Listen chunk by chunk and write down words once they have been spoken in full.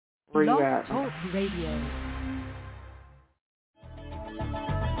Where you Blog at? Talk Radio.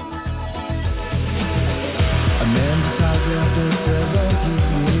 A man decides after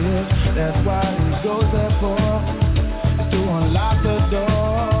 70 years, that's why he goes there for, to unlock the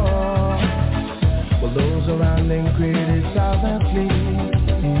door. Well, those around him criticize and flee.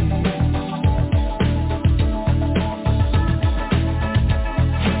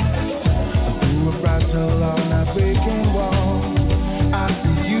 Through a bright tunnel on that breaking wall, I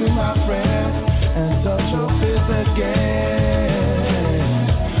see you, my friend, and touch your face again.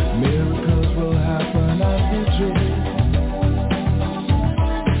 Miracles will happen as we dream.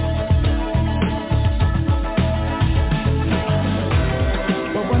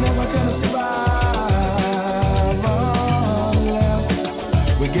 But we're never gonna survive unless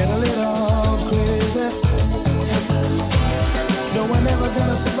we get a little crazy. No, we're never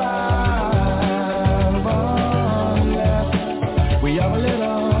gonna survive unless we are a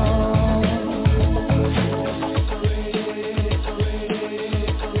little.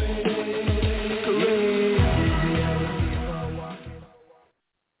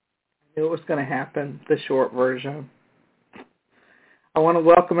 Knew it was going to happen, the short version. I want to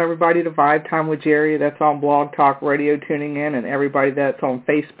welcome everybody to Vibe Time with Jerry. That's on Blog Talk Radio tuning in, and everybody that's on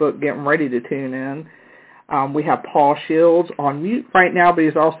Facebook getting ready to tune in. We have Paul Sheilds on mute right now, but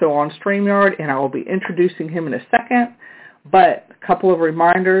he's also on StreamYard, and I will be introducing him in a second. But a couple of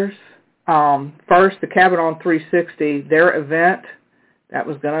reminders. First, the Cabin on 360, their event that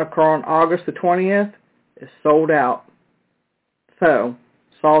was going to occur on August the 20th is sold out. So,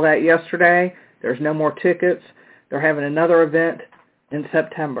 saw that yesterday. There's no more tickets. They're having another event in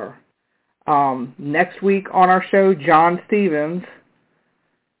September. Next week on our show, John Stevens.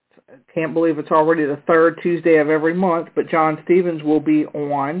 Can't believe it's already the third Tuesday of every month, but John Stevens will be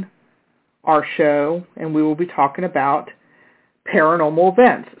on our show, and we will be talking about paranormal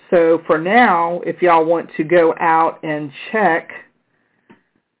events. So for now, if y'all want to go out and check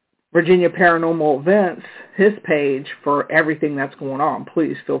Virginia Paranormal Events, his page, for everything that's going on,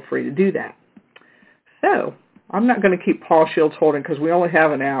 please feel free to do that. So, I'm not going to keep Paul Sheilds holding because we only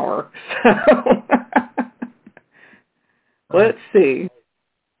have an hour. So, let's see.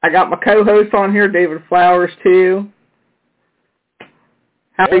 I got my co-host on here, David Flowers, too.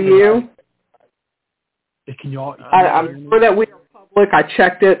 How are you? Can y'all? I'm sure that we are public. I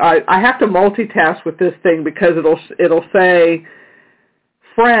checked it. I have to multitask with this thing because it'll say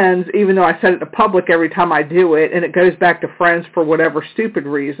friends, even though I set it to public every time I do it, and it goes back to friends for whatever stupid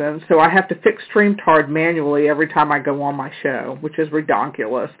reason. So I have to fix StreamYard manually every time I go on my show, which is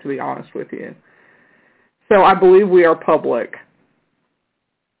ridiculous, to be honest with you. So I believe we are public.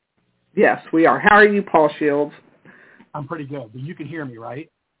 Yes, we are. How are you, Paul Sheilds? I'm pretty good. But you can hear me,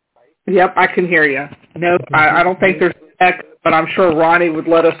 right? Yep, I can hear you. No, I don't think there's an echo, but I'm sure Ronnie would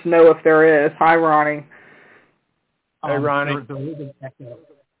let us know if there is. Hi, Ronnie. Hey, Ronnie. There is an echo.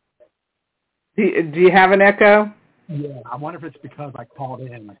 Do you have an echo? Yeah, I wonder if it's because I called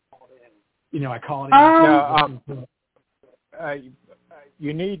in. You know, I called in.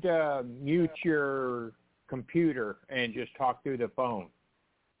 You need to mute your computer and just talk through the phone.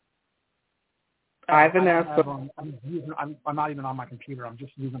 I'm not even on my computer. I'm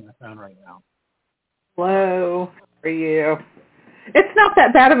just using my phone right now. Hello. How are you? It's not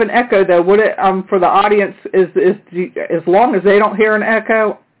that bad of an echo, though. Would it? For the audience, is as long as they don't hear an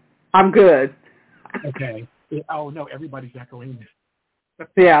echo, I'm good. Okay. Oh no, everybody's echoing.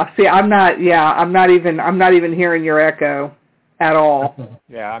 Yeah. See, I'm not even hearing your echo at all.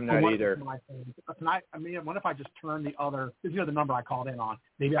 Yeah, I'm not either. What if I just turn the other? Because the number I called in on.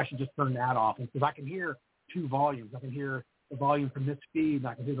 Maybe I should just turn that off because I can hear two volumes. I can hear the volume from this feed, and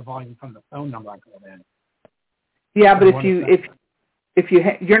I can hear the volume from the phone number I called in. Yeah, but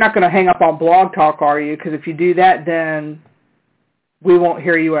you're not going to hang up on Blog Talk, are you? Because if you do that, then we won't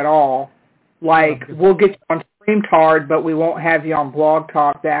hear you at all. Like, we'll get you on StreamYard, but we won't have you on Blog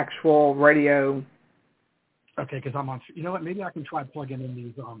Talk, the actual radio. Okay, because I'm on. You know what? Maybe I can try plugging in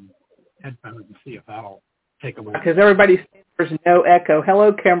these headphones and see if that'll take a look. Because everybody's saying there's no echo.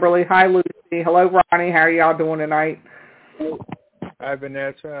 Hello, Kimberly. Hi, Lucy. Hello, Ronnie. How are y'all doing tonight? Hi,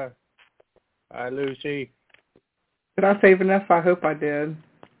 Vanessa. Hi, Lucy. Did I say Vanessa? I hope I did.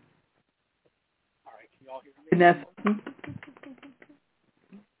 All right, can you all hear me? Vanessa.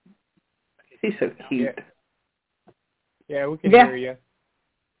 She's so cute. Yeah, we can hear you.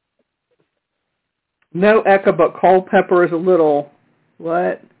 No echo, but Culpepper is a little,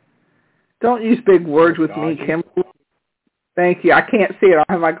 what? Don't use big words with me, Kimberly. Thank you. I can't see it. I don't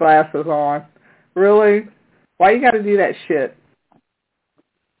have my glasses on. Really? Why you got to do that shit?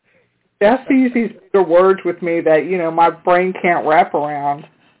 You have to use these bigger words with me that, my brain can't wrap around.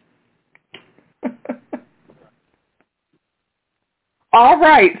 All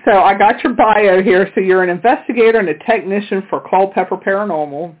right, so I got your bio here. So you're an investigator and a technician for Culpeper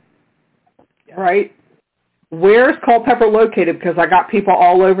Paranormal, right? Where's Culpeper located? Because I got people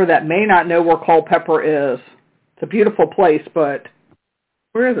all over that may not know where Culpeper is. It's a beautiful place, but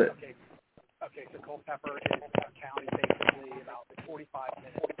where is it? Okay, so Culpeper is a county basically about 45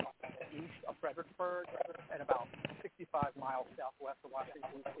 minutes east of Fredericksburg and about 65 miles southwest of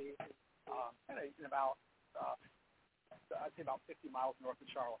Washington, D.C., and about, I'd say about 50 miles north of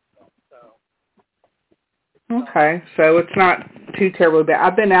Charlottesville. Okay, so it's not too terribly bad.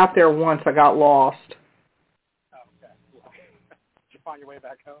 I've been out there once. I got lost. Okay. Did you find your way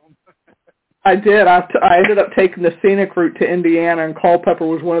back home? I did. I ended up taking the scenic route to Indiana, and Culpeper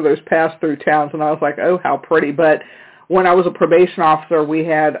was one of those pass-through towns, and I was like, oh, how pretty. But when I was a probation officer, we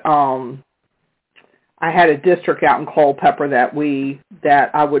had I had a district out in Culpeper that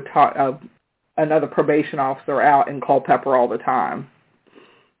I would talk another probation officer out in Culpeper all the time.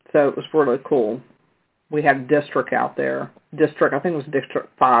 So it was really cool. We had a district out there. I think it was District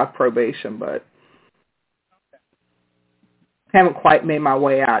 5 probation, but haven't quite made my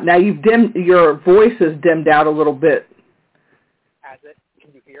way out. Now your voice is dimmed out a little bit. Has it?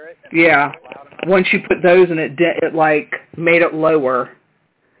 Can you hear it? Yeah. Once you put those in, it like made it lower.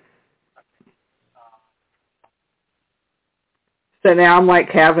 So now I'm like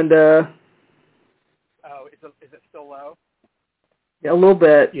having to. Oh, is it still low? A little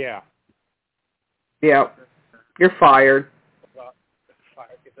bit. Yeah. Yeah. You're fired.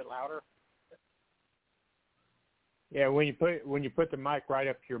 Is it louder? Yeah, when you put the mic right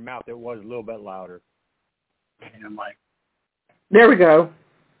up to your mouth, it was a little bit louder. And I'm like, there we go.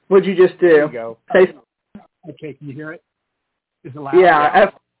 What'd you just do? There you go. Okay, can you hear it? Is it loud? Yeah,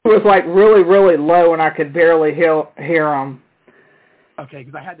 it was like really, really low, and I could barely hear them. Okay,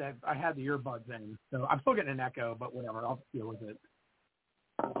 because I had the earbuds in, so I'm still getting an echo, but whatever, I'll deal with it.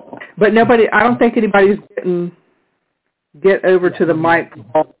 But I don't think anybody's get over to the mic.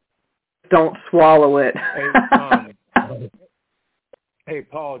 Don't swallow it. Hey,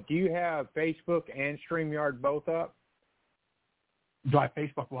 Paul, do you have Facebook and StreamYard both up? Do I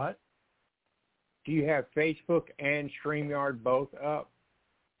Facebook what? Do you have Facebook and StreamYard both up?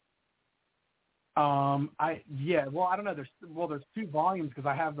 Well, I don't know. There's two volumes because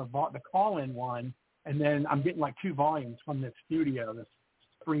I have the call-in one, and then I'm getting like two volumes from this studio, this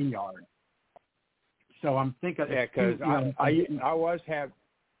StreamYard. So I'm thinking, because I was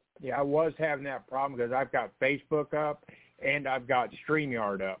having that problem because I've got Facebook up and I've got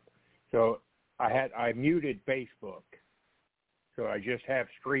StreamYard up. So I muted Facebook, so I just have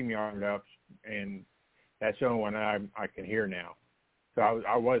StreamYard up, and that's the only one I can hear now. So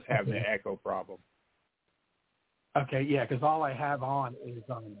I was having the echo problem. Okay, yeah, because all I have on is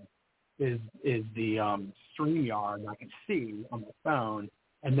the StreamYard I can see on my phone,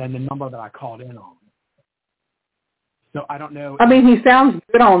 and then the number that I called in on. So I don't know. I mean, he sounds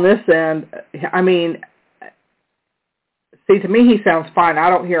good on this end. I mean, see, to me, he sounds fine. I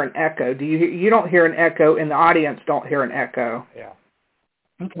don't hear an echo. You don't hear an echo, and the audience don't hear an echo. Yeah.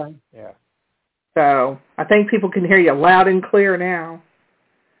 Okay. Yeah. So I think people can hear you loud and clear now.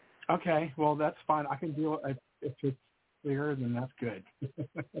 Okay. Well, that's fine. I can deal if it's clear, then that's good.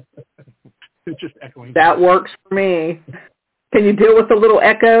 It's just echoing. That works for me. Can you deal with a little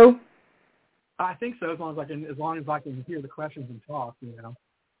echo? I think so, as long as I can hear the questions and talk, So.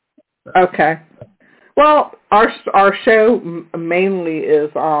 Okay. Well, our show mainly is,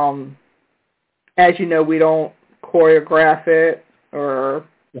 as you know, we don't choreograph it or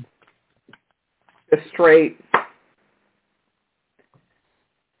just straight.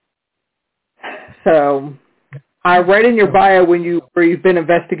 So I read in your bio where you've been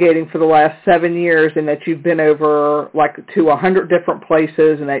investigating for the last 7 years, and that you've been over to 100 different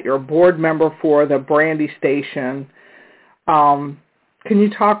places, and that you're a board member for the Brandy Station. Can you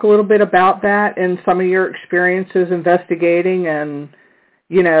talk a little bit about that and some of your experiences investigating, and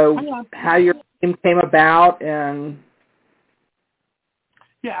how your team came about? And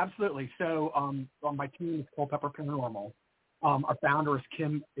yeah, absolutely. So on my team is Culpeper Paranormal. Our founder is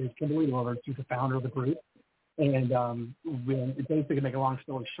Kimberly Lillard. She's the founder of the group. And basically, to make a long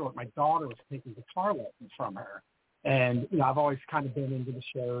story short, my daughter was taking guitar lessons from her. And, I've always kind of been into the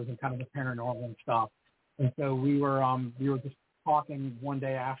shows and kind of the paranormal and stuff. And so we were just talking one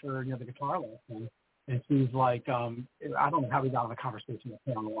day after, the guitar lesson. And she's like, I don't know how we got on the conversation with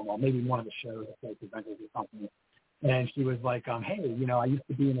paranormal, maybe one of the shows that they presented or something. And she was like, hey, I used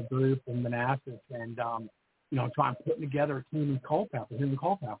to be in a group in Manassas, and, so I'm putting together a team in Culpeper.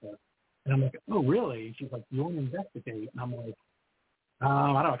 And I'm like, oh, really? And she's like, you want to investigate? And I'm like,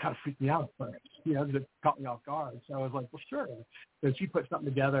 I don't know, it kind of freaked me out at first. It caught me off guard. So I was like, well, sure. So she put something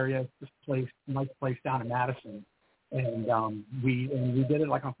together. This nice place down in Madison. And we did it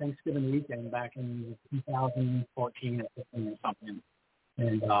like on Thanksgiving weekend back in 2014 or 15 or something.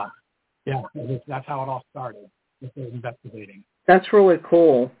 And that's how it all started with the investigating. That's really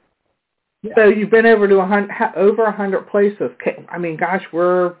cool. Yeah. So you've been over to over 100 places. I mean, gosh,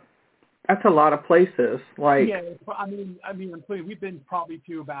 that's a lot of places. Like, yeah, I mean, we've been probably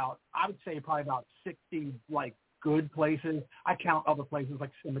to about 60 like good places. I count other places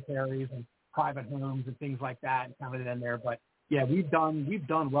like cemeteries and private homes and things like that and counted it in there. But yeah, we've done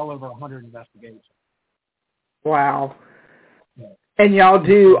well over 100 investigations. Wow. Yeah. And y'all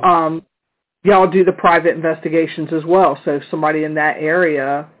do the private investigations as well. So if somebody in that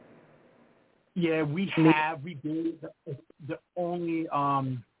area. Yeah, we do. The only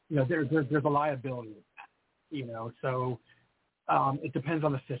there's a liability with that, so it depends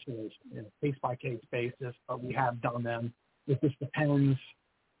on the situation, case by case basis. But we have done them. It just depends,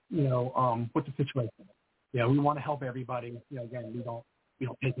 what the situation is. We want to help everybody. Again, we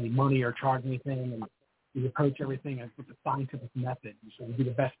don't take any money or charge anything, and we approach everything with a scientific method. So we do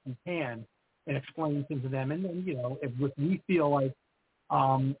the best we can and explain things to them. And then, if we feel like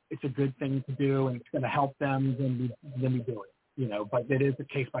it's a good thing to do and it's going to help them, then we do it. But it is a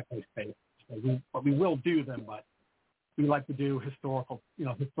case by case basis. So we will do them, but we like to do historical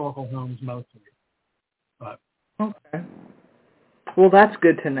homes mostly. But okay. Well, that's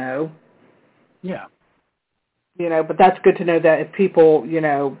good to know. Yeah. But that's good to know that if people,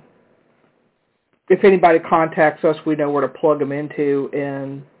 if anybody contacts us, we know where to plug them into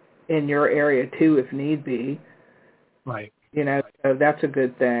in your area too, if need be. Right. So that's a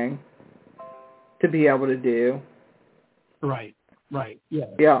good thing to be able to do. Right. Yeah.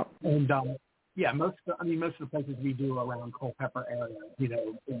 Yeah. And most of the places we do around Culpeper area,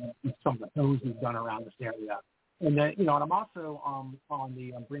 in some of the homes we've done around this area. And then, and I'm also on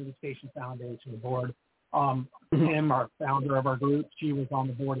the Brandy Station Foundation board. Kim, our founder of our group, she was on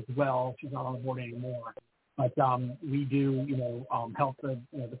the board as well. She's not on the board anymore. But we do, help the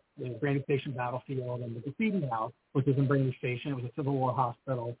Brandy Station Battlefield and the Graffiti House, which is in Brandy Station. It was a Civil War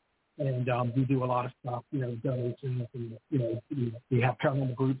hospital. And we do a lot of stuff, donations, and, we have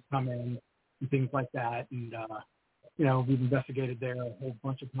paranormal groups come in and things like that. And, we've investigated there a whole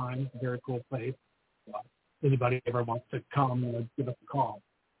bunch of times. Very cool place. Anybody ever wants to come, give us a call.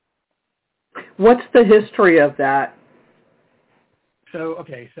 What's the history of that? So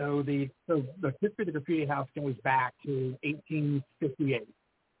the history of the Graffiti House goes back to 1858.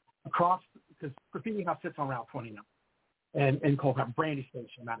 Because Graffiti House sits on Route 29 and Culpeper, Brandy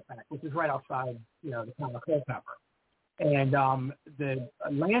Station, matter of fact, which is right outside, the town of Culpeper. And the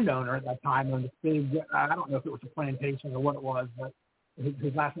landowner at that time owned this big, I don't know if it was a plantation or what it was, but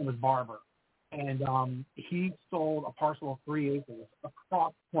his last name was Barber. And he sold a parcel of 3 acres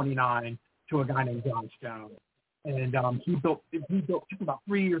across 29 to a guy named John Stone. And it took about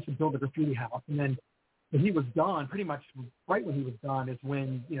 3 years to build the Graffiti House. And then when he was done, pretty much right when he was done is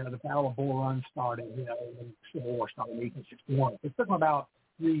when, the Battle of Bull Run started, and the Civil War started in 1861. It took him about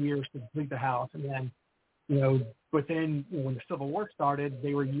 3 years to complete the house. And then, within, when the Civil War started,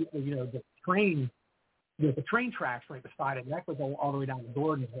 they were, the train tracks right beside it, and that goes all the way down to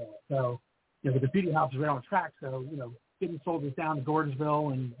Gordonsville. So, the Graffiti House is right on the track. So, getting soldiers down to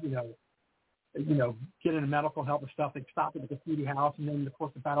Gordonsville and, get into medical help and stuff. They stopped at the Graffiti House, and then, of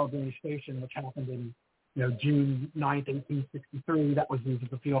course, the Battle of Brandy Station, which happened in, June 9th, 1863. That was used as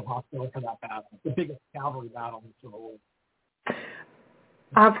a field hospital for that battle, the biggest cavalry battle in the Civil War.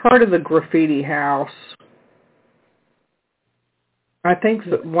 I've heard of the Graffiti House. I think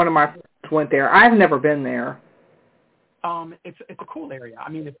one of my friends went there. I've never been there. It's a cool area. I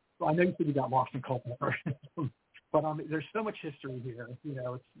mean, I know you said you got lost in Culpeper, but there's so much history here.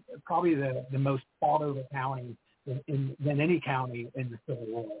 It's probably the most fought over county than any county in the Civil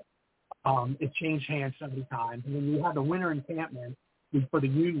War. It changed hands so many times. And then you had the winter encampment for the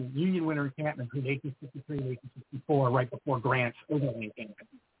Union winter encampment between 1863 and 1864, right before Grant's overland encampment.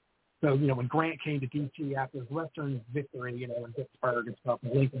 So, when Grant came to D.C. after his Western victory, in Vicksburg and stuff,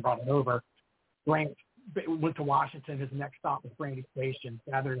 and Lincoln brought it over, Grant went to Washington. His next stop was Brandy Station,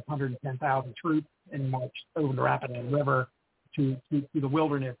 gathered 110,000 troops, and marched over the Rapidan River to the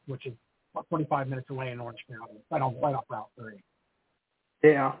wilderness, which is about 25 minutes away in Orange County, right off Route 3.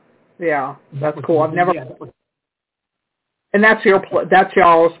 Yeah, that's cool. I've never. And that's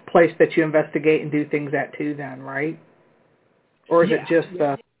y'all's place that you investigate and do things at too, then, right? Or is it just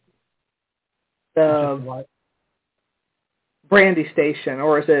the Brandy Station,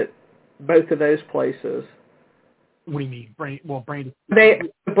 or is it both of those places? What do you mean? Brandy. The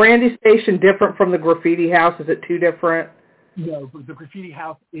Brandy Station different from the Graffiti House? Is it two different? No, the Graffiti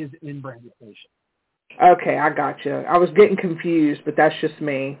House is in Brandy Station. Okay, I gotcha. I was getting confused, but that's just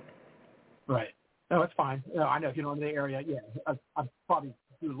me. Right. No, it's fine. No, I know if you know in the area, yeah, I'd probably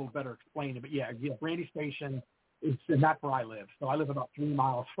do a little better explaining. But yeah, Brandy Station is, and that's where I live. So I live about 3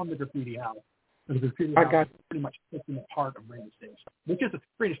 miles from the Graffiti House. So the Graffiti House is pretty much in the heart of Brandy Station, which is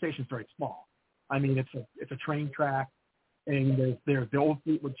Brandy Station is very small. I mean, it's a train track, and there's the old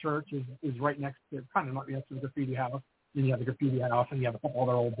Fleetwood Church is right next to, kind of not next to the Graffiti House. Then you have the Graffiti House, and you have a couple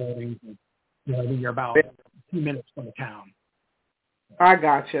other old buildings. And, then you're about 2 minutes from the town. I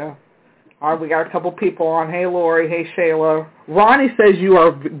gotcha. All right, we got a couple people on. Hey, Lori. Hey, Shayla. Ronnie says you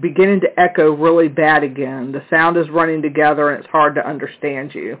are beginning to echo really bad again. The sound is running together, and it's hard to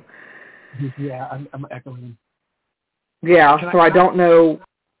understand you. Yeah, I'm echoing. Yeah, I don't know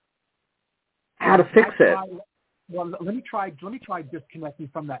how to fix it. Well, let me try disconnecting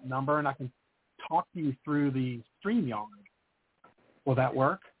from that number, and I can talk to you through the StreamYard. Will that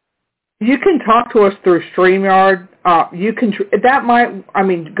work? You can talk to us through StreamYard. You can. That might. I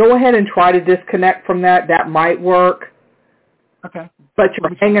mean, go ahead and try to disconnect from that. That might work. Okay. But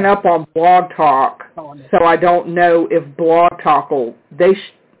you're hanging up on Blog Talk, so I don't know if Blog Talk will.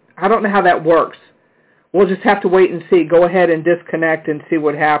 I don't know how that works. We'll just have to wait and see. Go ahead and disconnect and see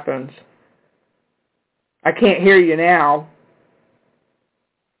what happens. I can't hear you now.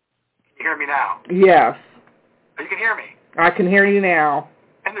 Can you hear me now? Yes. You can hear me. I can hear you now.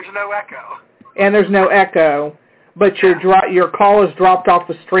 And there's no echo. And there's no echo, but your call is dropped off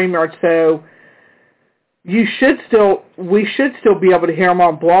the StreamYard, so we should still be able to hear them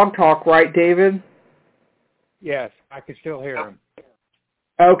on Blog Talk, right, David? Yes, I can still hear them.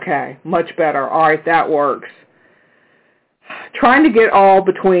 Okay, much better. All right, that works. Trying to get all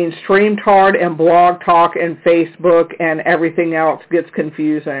between StreamYard and Blog Talk and Facebook and everything else gets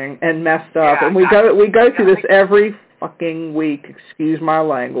confusing and messed up, and we go through this every fucking week. Excuse my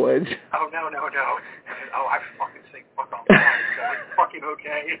language. Oh no. Oh, I fucking say fuck all the time, so it's fucking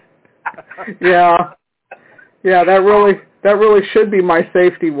okay. Yeah, that really should be my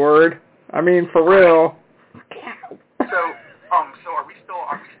safety word. I mean, for real. So are we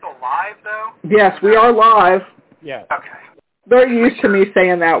still live though? Yes, we are live. Yeah. Okay. They're used to me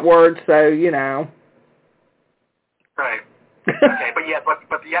saying that word, so you know. Right. Okay,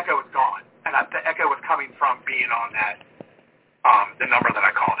 but the echo is gone, and the echo was coming from being on that the number that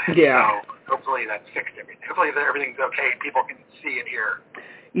I called in. Yeah. So hopefully that fixed everything. Hopefully everything's okay. People can see and hear.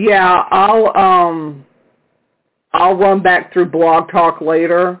 Yeah, I'll run back through Blog Talk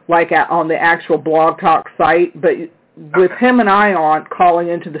later, like on the actual Blog Talk site. But with him and I on calling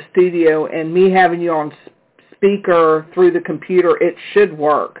into the studio and me having you on speaker through the computer, it should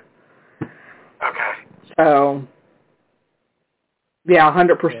work. Okay. So, yeah,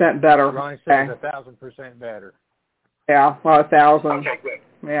 100% better. Ronnie says 1,000% better. Yeah, well, 1,000. Okay, good.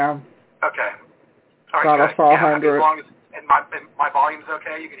 Yeah. Okay. All Thought right, I saw 100. as long as my volume's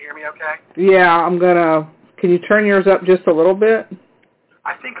okay, you can hear me okay? Yeah, can you turn yours up just a little bit?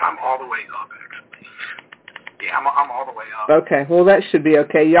 I think I'm all the way up, actually. Yeah, I'm all the way up. Okay, well, that should be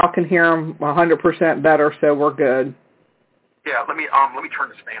okay. Y'all can hear them 100% better, so we're good. Yeah, let me turn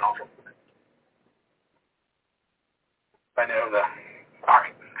this fan off real quick. I know all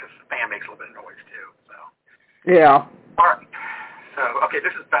right, because the fan makes a little bit of noise too, so. Yeah. All right. So, okay,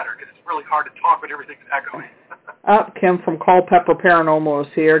 this is better because it's really hard to talk when everything's echoing. Kim from Culpeper Paranormal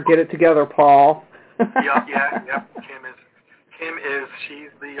is here. Get it together, Paul. Yeah. Kim is she's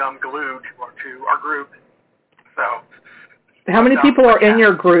the glue to our group. So. How many people are in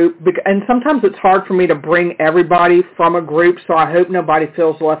your group? And sometimes it's hard for me to bring everybody from a group, so I hope nobody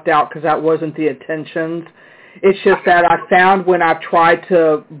feels left out because that wasn't the intentions. It's just that I found when I've tried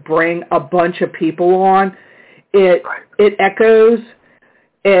to bring a bunch of people on, it echoes,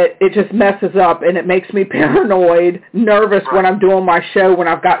 it just messes up, and it makes me paranoid, nervous when I'm doing my show when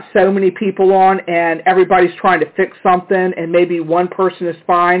I've got so many people on and everybody's trying to fix something and maybe one person is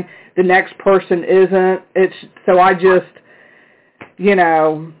fine, the next person isn't. So I just,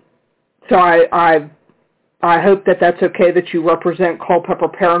 so I hope that that's okay that you represent Culpeper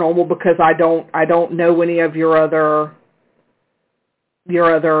Paranormal because I don't know any of your other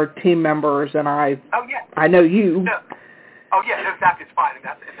team members, and I know you. No. Oh yeah, no, that is fine.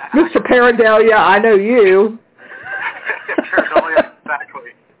 Mr. Paradelia, I know you.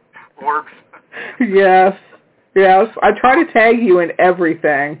 Exactly. Orbs. Yes. I try to tag you in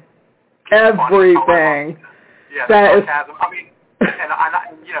everything. Everything. Yeah, sarcasm. I mean, and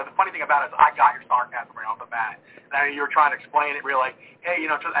the funny thing about it is I got your sarcasm right off the bat. And you were trying to explain it, really like, hey,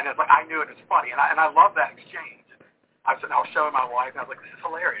 and it's like I knew it was funny, and I love that exchange. I was showing my wife, and I was like, this is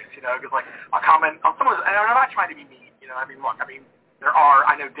hilarious, because like I'll comment on some of this, and I'm not trying to be mean, I mean, look,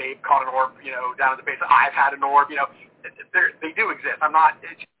 I know Dave caught an orb, down at the base. I've had an orb, they do exist.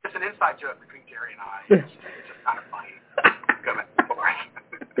 It's just an inside joke between Jerry and I. It's just kind of funny. Go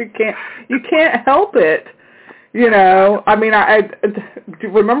ahead. You can't help it. I mean, I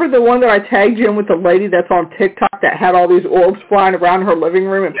remember the one that I tagged you in with the lady that's on TikTok that had all these orbs flying around her living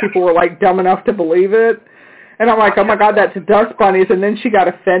room, and people were like dumb enough to believe it. And I'm like, oh my God, that's dust bunnies. And then she got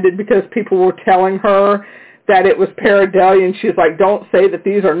offended because people were telling her that it was pareidolia, and she's like, don't say that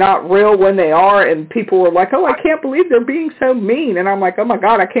these are not real when they are. And people were like, oh, I can't believe they're being so mean. And I'm like, oh my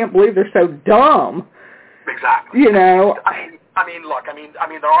God, I can't believe they're so dumb. Exactly. I mean, look,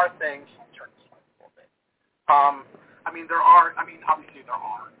 there are things. Obviously there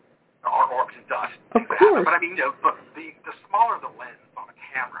are orbs and dust. Of course. But I mean, the smaller the lens on a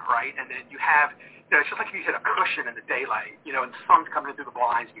camera, right? And then you have, it's just like if you hit a cushion in the daylight, and the sun's coming in through the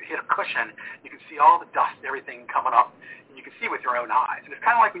blinds, and you hit a cushion, you can see all the dust and everything coming up, and you can see with your own eyes. And it's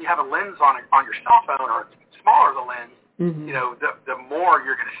kind of like when you have a lens on your cell phone, or smaller the lens, the more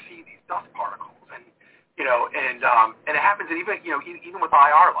you're going to see these dust particles. And it happens, and even with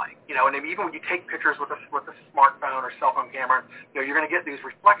IR light, and even when you take pictures with a smartphone or cell phone camera, you're going to get these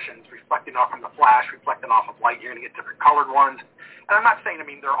reflections reflecting off from the flash, reflecting off of light. You're going to get different colored ones. And I'm not saying,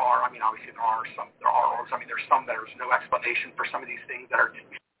 obviously there are orbs. I mean, there's some that there's no explanation for some of these things that are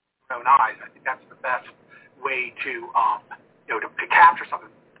your own eyes. I think that's the best way to capture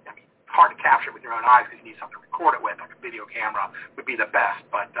something. I mean, it's hard to capture it with your own eyes because you need something to record it with, like a video camera would be the best.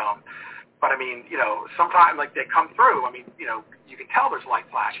 But I mean, sometimes like they come through. I mean, you can tell there's light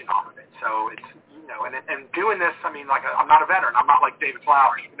flashing off of it. So it's, and doing this, I mean, like I'm not a veteran. I'm not like David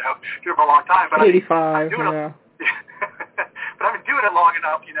Flowers, doing it for a long time. But 85, but I've been doing it long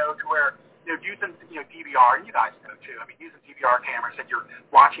enough, to where, using, DVR, and you guys know too. I mean, using DVR cameras, that you're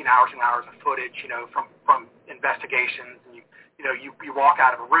watching hours and hours of footage, from investigations, and you walk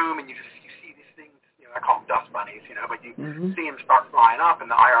out of a room and you see these things. I call them dust bunnies, but you see them start flying up, and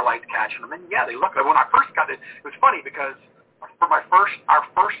the IR light's catching them, and they look. When I first got it, it was funny because for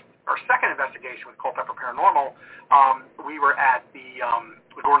our second investigation with Culpeper Paranormal, we were at the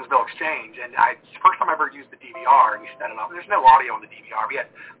Gordonsville Exchange, and first time I ever used the DVR, and we set it up. There's no audio on the DVR. We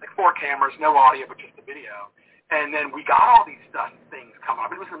had like 4 cameras, no audio, but just the video. And then we got all these dust things coming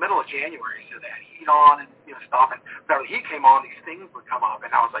up. It was in the middle of January, so they had heat on and stuff. And whenever the heat came on, these things would come up,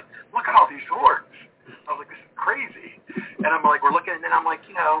 and I was like, look at all these orbs. I was like, this is crazy. And I'm like, we're looking, and then I'm like,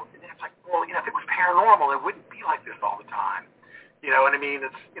 and it's like, well, if it was paranormal, it wouldn't be like this all the time. You know what I mean?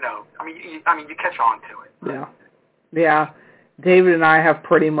 It's, you catch on to it. Yeah. Yeah. David and I have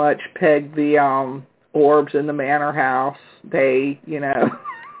pretty much pegged the orbs in the manor house. They,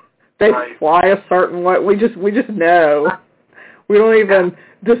 they fly a certain way. We just know. We don't even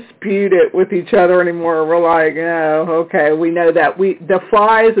dispute it with each other anymore. We're like, okay, we know that the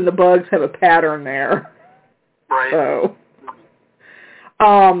flies and the bugs have a pattern there. Right. So,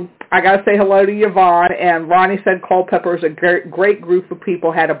 I gotta say hello to Yvonne, and Ronnie said Culpeper's a great group of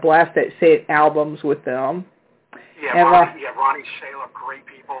people. Had a blast at Say albums with them. Yeah, and Ronnie, Shayla, great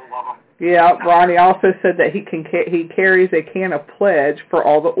people, love them. Yeah, Ronnie also said that he carries a can of Pledge for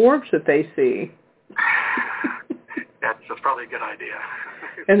all the orbs that they see. That's probably a good idea.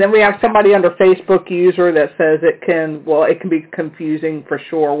 And then we have somebody under Facebook user that says it can be confusing for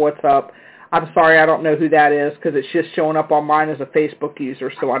sure. What's up? I'm sorry, I don't know who that is because it's just showing up on mine as a Facebook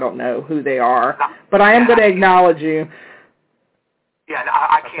user, so I don't know who they are. But I am going to acknowledge you. Yeah,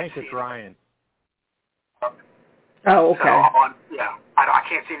 I can't think see it's Ryan. Oh, okay. So, I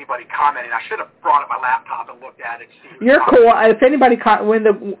can't see anybody commenting. I should have brought up my laptop and looked at it. You're cool. If anybody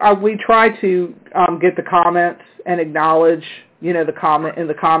we try to get the comments and acknowledge, the comment in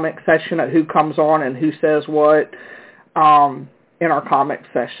the comment section of who comes on and who says what in our comments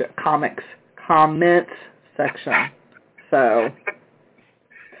section. So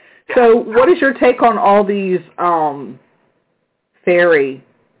what is your take on all these fairy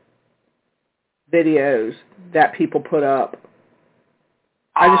videos that people put up?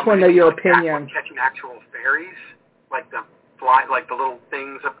 I just want to know your opinion. Catching actual fairies, like the little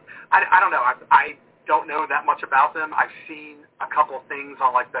things. I don't know. I don't know that much about them. I've seen a couple of things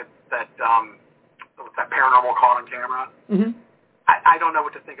on like that paranormal caught on camera. Mm-hmm. I don't know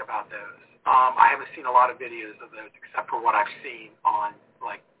what to think about those. I haven't seen a lot of videos of those except for what I've seen on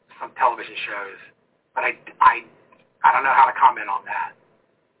like some television shows. But I don't know how to comment on that.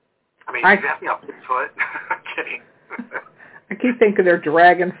 I mean, you asked me about Bigfoot. I'm kidding. I keep thinking they're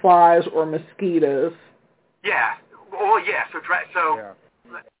dragonflies or mosquitoes. Yeah. Well, yeah. So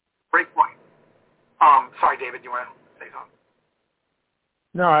great point. Sorry, David. You want to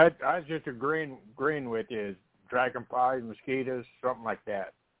No, I was just agreeing with you. Dragonflies, mosquitoes, something like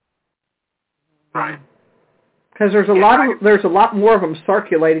that. Right. Because there's a lot more of them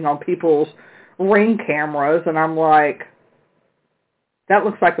circulating on people's Ring cameras, and I'm like, that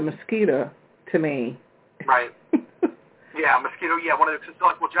looks like a mosquito to me. Right. Yeah, mosquito. Yeah, one of those.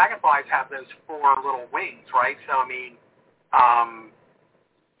 Like, well, dragonflies have those 4 little wings, right? So I mean,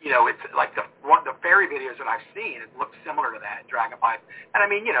 it's like the fairy videos that I've seen. It looks similar to that dragonflies, and I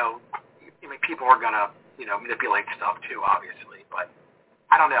mean, people are gonna manipulate stuff too, obviously. But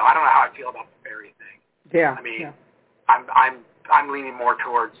I don't know. I don't know how I feel about the fairy thing. Yeah. I mean, yeah. I'm leaning more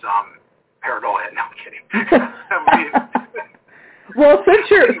towards pareidolia. No, I'm kidding. Well,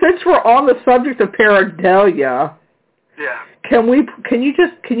 since we're on the subject of pareidolia, yeah. Can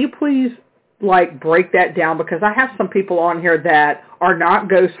you please break that down, because I have some people on here that are not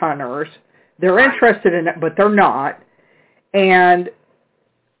ghost hunters. They're interested in it, but they're not. And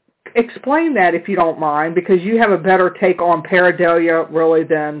explain that if you don't mind, because you have a better take on pareidolia really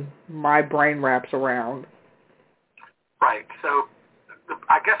than my brain wraps around. Right. So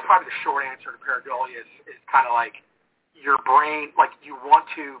I guess probably the short answer to pareidolia is kind of like your brain, like you want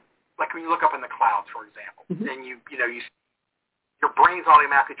to, like when you look up in the clouds, for example, and you your brain's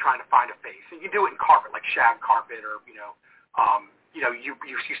automatically trying to find a face. And you do it in carpet, like shag carpet, or you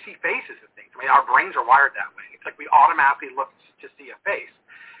see faces and things. I mean, our brains are wired that way. It's like we automatically look to see a face.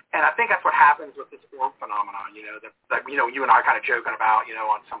 And I think that's what happens with this orb phenomenon, that you and I are kind of joking about,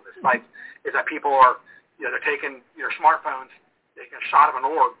 on some of the sites, is that people are, they're taking your smartphones, taking a shot of an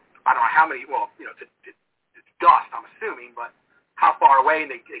orb. I don't know how many, it's dust, I'm assuming, but how far away, and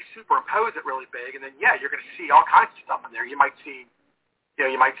they superimpose it really big, and then, you're going to see all kinds of stuff in there. You might see,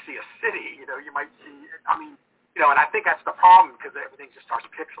 you might see a city, you might see, and I think that's the problem, because everything just starts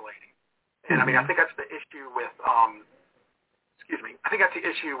pixelating. And I mean, I think that's the issue with, I think that's the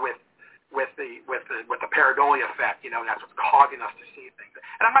issue with the pareidolia effect, and that's what's causing us to see things.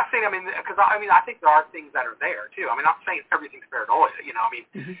 And I'm not saying, because I think there are things that are there too. I'm not saying everything's pareidolia,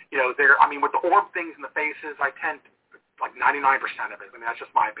 with the orb things in the faces, I tend to, like 99% of it. That's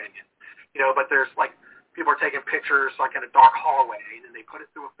just my opinion, but there's like, people are taking pictures like in a dark hallway, and then they put it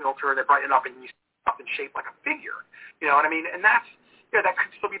through a filter and they brighten it up, and you see something shaped like a figure, and that's, that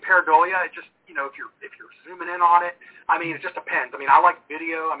could still be pareidolia. It just, if you're zooming in on it, it just depends. I like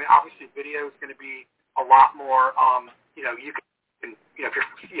video. Obviously video is going to be a lot more, you can, if you're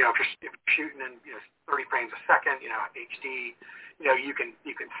shooting in, 30 frames a second, HD, you can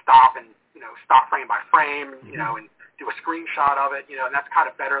stop and, stop frame by frame, and do a screenshot of it, and that's kind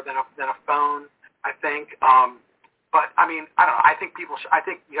of better than a phone, I think. But I don't know. I think I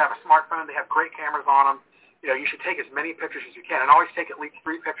think you have a smartphone. They have great cameras on them. You should take as many pictures as you can, and always take at least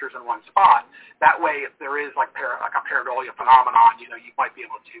 3 pictures in one spot. That way, if there is like a pareidolia phenomenon, you might be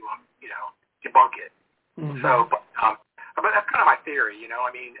able to, debunk it. Mm-hmm. So, but that's kind of my theory.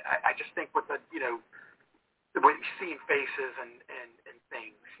 I just think with the, when you see faces and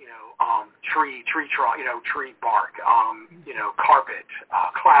things, tree bark, carpet,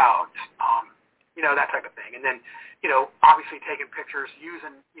 clouds, that type of thing, and then, obviously taking pictures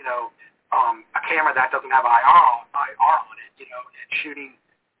using, a camera that doesn't have IR on it, and shooting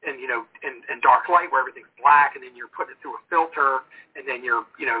in dark light where everything's black, and then you're putting it through a filter, and then you're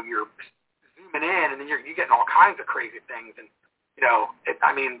zooming in, and then you're getting all kinds of crazy things, and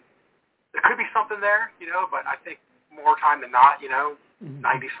there could be something there, but I think more time than not, 90%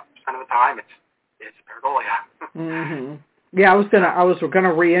 of the time it's pareidolia. Mm-hmm. Yeah, I was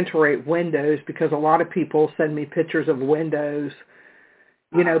gonna reiterate windows, because a lot of people send me pictures of windows.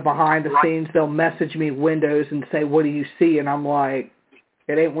 Behind the scenes, they'll message me windows and say, "What do you see?" And I'm like,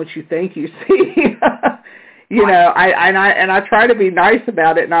 "It ain't what you think you see." I try to be nice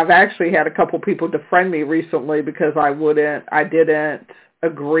about it. And I've actually had a couple people defriend me recently because I didn't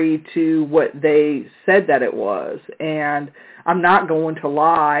agree to what they said that it was. And I'm not going to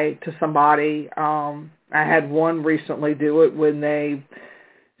lie to somebody. I had one recently do it when they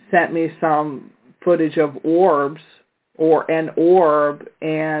sent me some footage of orbs, or an orb,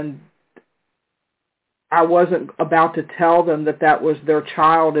 and I wasn't about to tell them that was their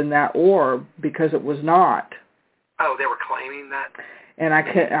child in that orb, because it was not. Oh, they were claiming that? And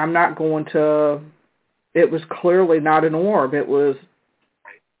I'm not going to, it was clearly not an orb. It was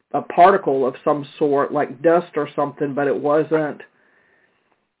a particle of some sort, like dust or something, but it wasn't.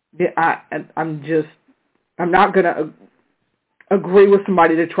 I'm not going to agree with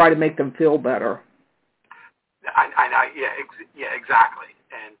somebody to try to make them feel better. I know, yeah, exactly.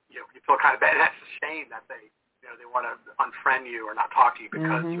 And, you feel kind of bad. That's a shame that they, they want to unfriend you or not talk to you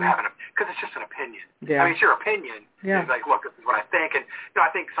because you haven't, because it's just an opinion. Yeah. I mean, it's your opinion. Yeah. It's like, look, this is what I think. And, I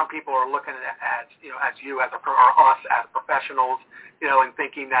think some people are looking at as you as or us as professionals, and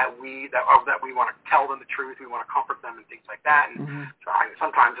thinking that we want to tell them the truth, we want to comfort them and things like that. And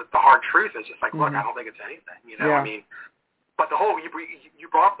sometimes the hard truth is just like, look, I don't think it's anything, Yeah. I mean, but the whole, you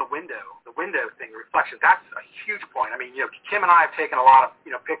brought up the window thing, the reflection, that's a huge point. I mean, Kim and I have taken a lot of,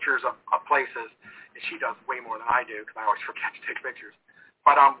 pictures of places, and she does way more than I do because I always forget to take pictures.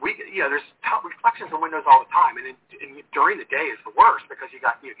 But there's reflections in windows all the time, and during the day is the worst because you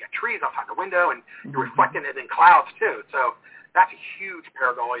got trees outside the window, and you're reflecting it in clouds too. So that's a huge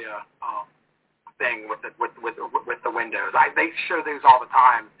paragorgia thing with the windows. They show those all the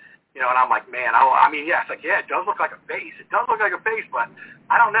time. And I'm like, man, it does look like a face. It does look like a face, but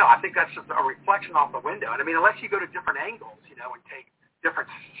I don't know. I think that's just a reflection off the window. And I mean, unless you go to different angles, and take different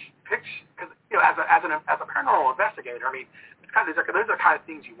pictures, because as a paranormal investigator, I mean, it's kind of those are the kind of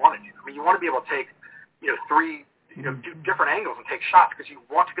things you want to do. I mean, you want to be able to take, three, do different angles and take shots because you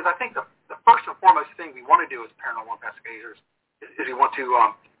want to. Because I think the first and foremost thing we want to do as paranormal investigators is we want to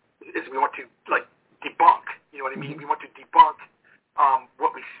like debunk. You know what I mean? We want to debunk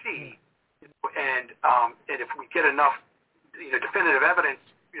what we see, and if we get enough, definitive evidence,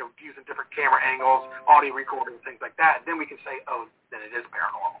 using different camera angles, audio recording, things like that, then we can say, oh, then it is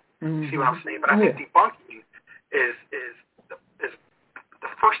paranormal. You see what I'm saying? But I think debunking is the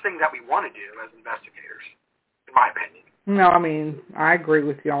first thing that we want to do as investigators, in my opinion. No, I mean, I agree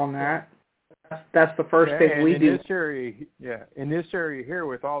with you on that. That's the first thing we do. In this area here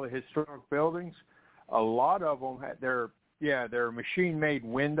with all the historic buildings, a lot of them they're machine-made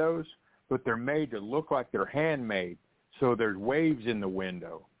windows, but they're made to look like they're handmade. So there's waves in the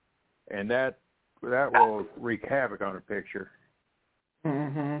window, and that will wreak havoc on a picture.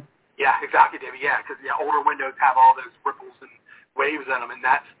 Yeah, exactly, David. Yeah, because older windows have all those ripples and waves in them, and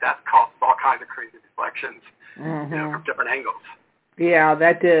that's caused all kinds of crazy reflections, from different angles. Yeah,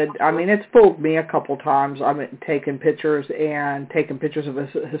 that did. I mean, it's fooled me a couple times. I mean, taking pictures of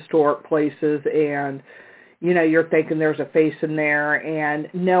historic places, and you're thinking there's a face in there, and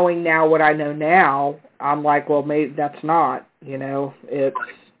knowing now what I know now, I'm like, well, maybe that's not, it's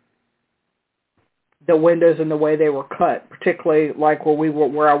the windows and the way they were cut, particularly like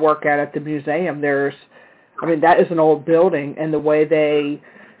where I work at the museum. That is an old building, and the way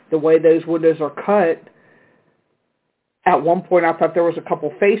those windows are cut, at one point I thought there was a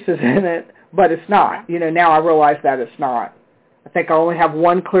couple faces in it, but it's not. Now I realize that it's not. I think I only have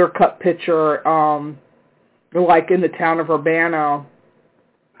one clear-cut picture, like in the town of Urbana,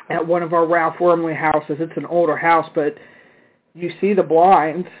 at one of our Ralph Wormley houses. It's an older house, but you see the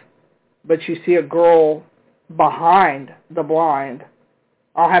blinds, but you see a girl behind the blind.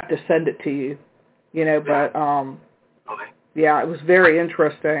 I'll have to send it to you, but it was very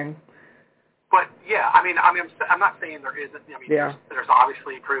interesting. But I'm not saying there isn't. There's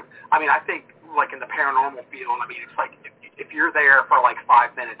obviously proof. I think like in the paranormal field, it's like if you're there for like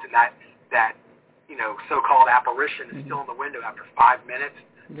 5 minutes and that so-called apparition is still in the window after 5 minutes,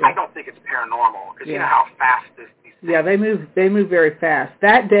 I don't think it's paranormal because you know how fast these things. Yeah, they move very fast.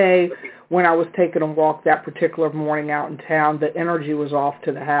 That day when I was taking a walk that particular morning out in town, the energy was off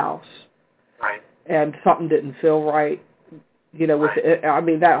to the house. Right. And something didn't feel right.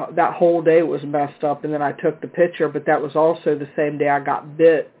 That whole day was messed up, and then I took the picture, but that was also the same day I got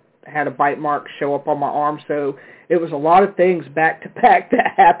bit. I had a bite mark show up on my arm, so it was a lot of things back to back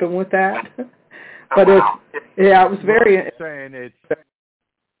that happened with that. But it was very.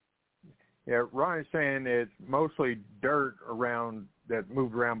 Ronnie's saying it's mostly dirt around that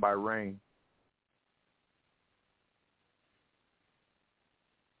moved around by rain.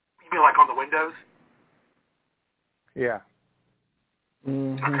 You mean like on the windows? Yeah.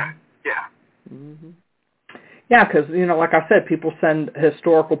 Okay. Yeah. Yeah, because, like I said, people send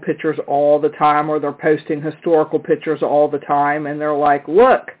historical pictures all the time, or they're posting historical pictures all the time, and they're like,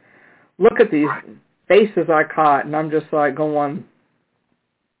 look at these faces I caught, and I'm just like going,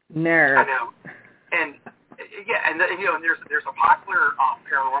 nerd. I know. And there's a popular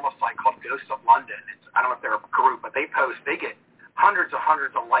paranormal site called Ghosts of London. I don't know if they're a group, but they get hundreds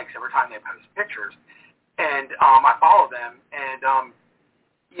of likes every time they post pictures. And I follow them, and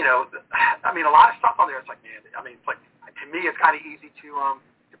a lot of stuff on there. It's like, man, it's like, to me, it's kind of easy to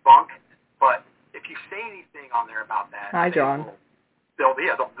debunk. But if you say anything on there about that, hi, John. They'll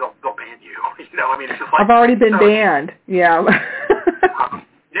ban you. It's just like I've already been banned. Yeah.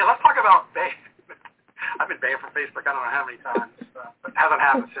 Let's talk about ban. I've been banned from Facebook. I don't know how many times, but it hasn't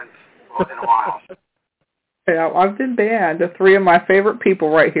happened since in a while. Yeah, I've been banned to 3 of my favorite people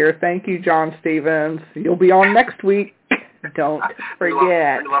right here. Thank you, John Stevens. You'll be on next week. Don't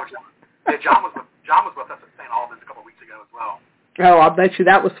forget. We love John. Yeah, John was with us at St. Albans a couple of weeks ago as well. Oh, I bet you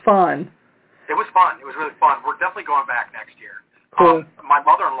that was fun. It was fun. It was really fun. We're definitely going back next year. Cool. My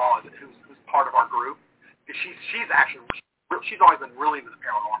mother-in-law, who's part of our group, she's always been really into the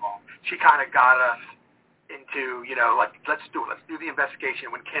paranormal. She kind of got us into, like, let's do the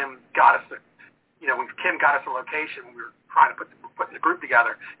investigation. When Kim got us a location, we were trying to put the group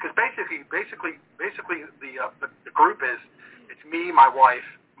together. Because basically the group is, it's me, my wife,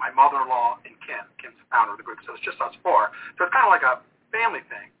 my mother-in-law, and Kim. Kim's the founder of the group, so it's just us 4. So it's kind of like a family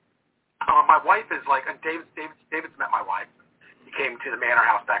thing. My wife is like, and David's met my wife. He came to the Manor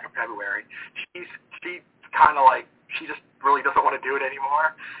House back in February. She's kind of like, she just really doesn't want to do it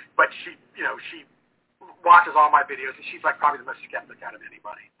anymore. But she watches all my videos, and she's like probably the most skeptic out of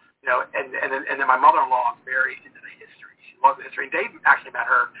anybody. And then my mother-in-law is very into the history. She loves the history. And Dave actually met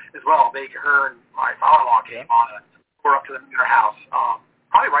her as well. Her and my father-in-law came on a tour up to the Manor House,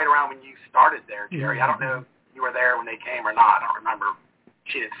 probably right around when you started there, Jerry. I don't know if you were there when they came or not. I don't remember.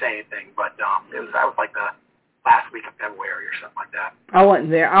 She didn't say anything, but that was like the last week of February or something like that. I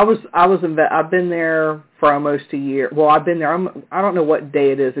wasn't there. I've been there for almost a year. Well, I've been there. I don't know what day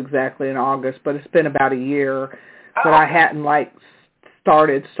it is exactly in August, but it's been about a year. But I hadn't like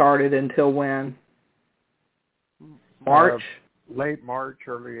started until when? March. Late March,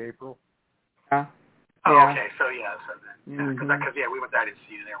 early April. Yeah. Oh, okay. So then, because we went there. I didn't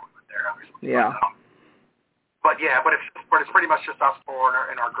see you there. We went there. Obviously. Yeah. But it's pretty much just us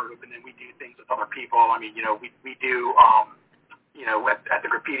 4 in our group, and then we do things with other people. I mean, we do, at the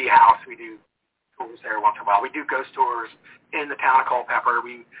graffiti house, we do tours there once in a while. We do ghost tours in the town of Culpeper.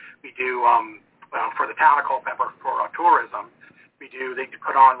 We do for the town of Culpeper for tourism. They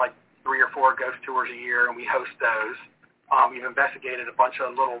put on like 3 or 4 ghost tours a year, and we host those. We've investigated a bunch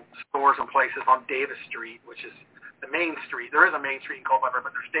of little stores and places on Davis Street, which is the main street. There is a main street in Culpeper,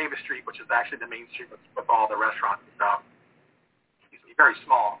 but there's Davis Street, which is actually the main street with all the restaurants and stuff. Very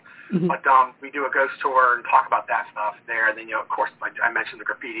small. Mm-hmm. But we do a ghost tour and talk about that stuff there. And then, of course, like I mentioned, the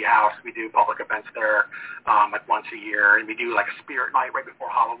graffiti house. We do public events there like once a year. And we do like a spirit night right before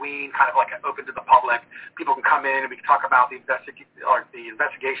Halloween, kind of like open to the public. People can come in and we can talk about the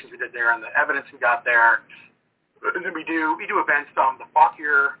investigations we did there and the evidence we got there. And then we do events. The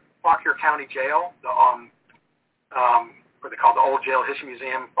Fauquier County Jail, what they call the Old Jail History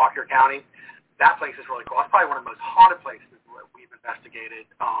Museum, Fauquier County. That place is really cool. It's probably one of the most haunted places we've investigated.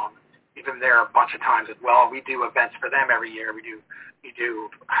 We've been there a bunch of times as well. We do events for them every year. We do.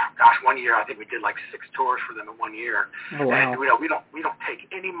 One year I think we did like 6 tours for them in 1 year. Oh, wow. And we don't take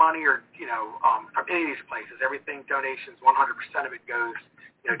any money or from any of these places. Everything donations, 100% of it goes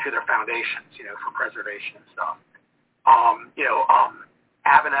to their foundations, for preservation and stuff.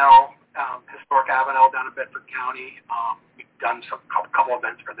 Avenel. Historic Avenel down in Bedford County. We've done a couple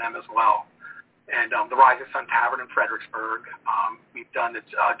events for them as well. And the Rising Sun Tavern in Fredericksburg. We've done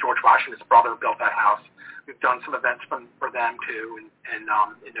George Washington's brother built that house. We've done some events for them too in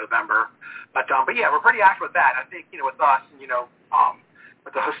November. But yeah, we're pretty active with that. I think with us,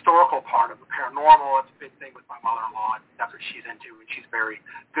 with the historical part of the paranormal, it's a big thing with my mother-in-law. That's what she's into, and she's very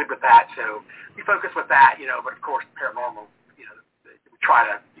good with that. So we focus with that, but of course, the paranormal. Try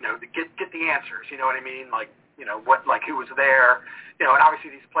to, get the answers, you know what I mean? Like, who was there, and obviously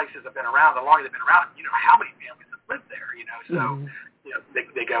these places have been around. The longer they've been around, how many families have lived there, so,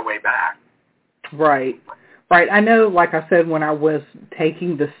 they go way back. Right. I know, like I said, when I was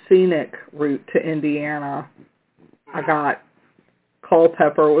taking the scenic route to Indiana, I got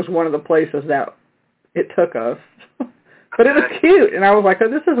Culpeper was one of the places that it took us. But it was cute, and I was like, oh,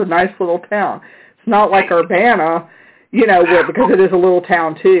 this is a nice little town. It's not like Urbana, because it is a little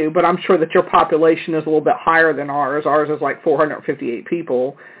town too, but I'm sure that your population is a little bit higher than ours. Ours is like 458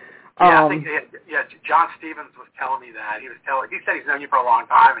 people. I think, John Stevens was telling me that. He said he's known you for a long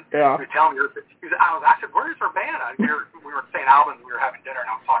time, and he was telling me, I said, where's Urbana? And we were in St. Albans, we were having dinner, and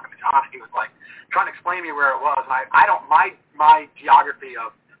I was talking to John, and he was like, trying to explain to me where it was, and I don't, my geography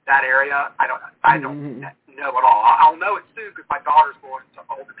of that area, I don't know at all. I'll know it soon, because my daughter's going to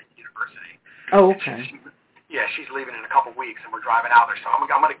Old Dominion University. Oh, okay. She's leaving in a couple weeks, and we're driving out there. So I'm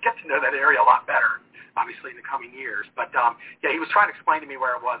going to get to know that area a lot better, obviously, in the coming years. But, he was trying to explain to me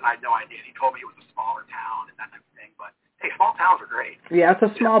where it was, and I had no idea. He told me it was a smaller town and that type of thing. But, hey, small towns are great. Yeah, it's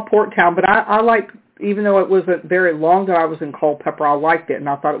a small port town. But I like, even though it wasn't very long that I was in Culpeper, I liked it, and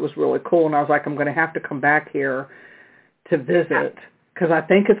I thought it was really cool. And I was like, I'm going to have to come back here to visit, because I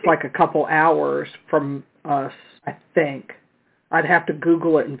think it's like a couple hours from us, I think. I'd have to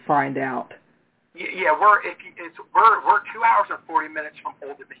Google it and find out. Yeah, we're 2 hours and 40 minutes from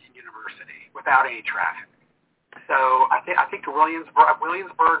Old Dominion University without any traffic. So I think to Williamsburg we're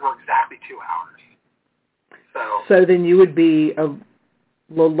exactly 2 hours. So then you would be a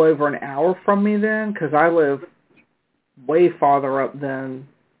little over an hour from me then, because I live way farther up than.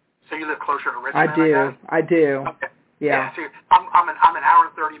 So you live closer to Richmond? I do. Okay. Yeah. So I'm an hour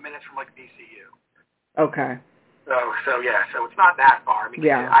and 30 minutes from like DCU. Okay. So it's not that far. I mean,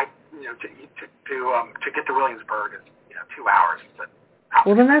 yeah. To get to Williamsburg is 2 hours.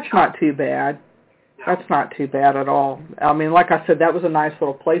 Well, then that's not too bad. Yeah. That's not too bad at all. I mean, like I said, that was a nice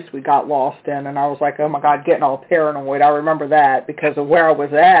little place we got lost in, and I was like, oh my God, getting all paranoid. I remember that because of where I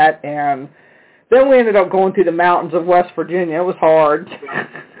was at, and then we ended up going through the mountains of West Virginia. It was hard.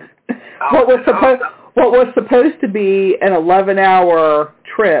 What was supposed to be an 11-hour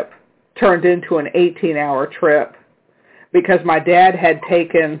trip turned into an 18-hour trip because my dad had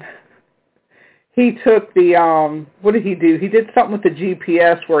taken. He took the, what did he do? He did something with the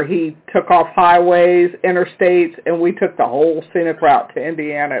GPS where he took off highways, interstates, and we took the whole scenic route to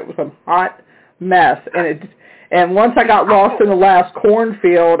Indiana. It was a hot mess. And once I got lost in the last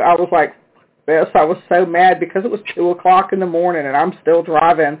cornfield, I was like, this. I was so mad because it was 2 o'clock in the morning and I'm still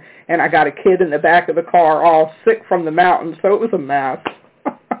driving, and I got a kid in the back of the car all sick from the mountains, so it was a mess.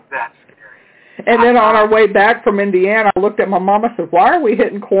 That's scary. And then on our way back from Indiana, I looked at my mom. I said, why are we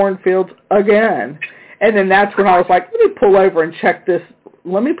hitting cornfields again? And then that's when I was like, let me pull over and check the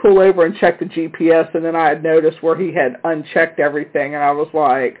GPS. And then I had noticed where he had unchecked everything, and I was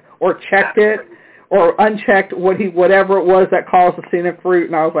like, or checked it, or unchecked whatever it was that caused the scenic route.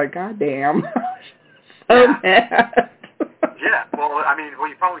 And I was like, God damn. Mad. Yeah, well, I mean,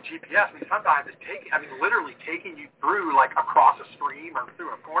 when you follow GPS, I mean, sometimes it's literally taking you through, like, across a stream or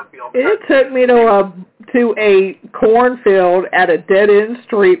through a cornfield. It took me to a cornfield at a dead-end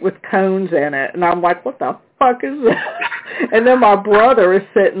street with cones in it, and I'm like, what the fuck is that? And then my brother is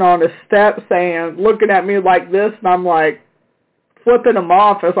sitting on a step looking at me like this, and I'm like, flipping him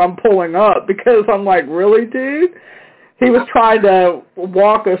off as I'm pulling up because I'm like, really, dude? He was trying to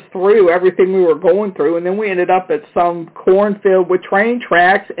walk us through everything we were going through, and then we ended up at some cornfield with train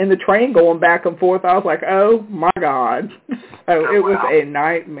tracks and the train going back and forth. I was like, oh, my God. So it was a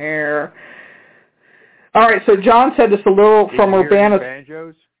nightmare. All right, so John said it's a little from Urbana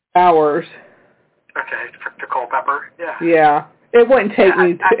hours. Okay, to Culpeper, yeah. Yeah. It wouldn't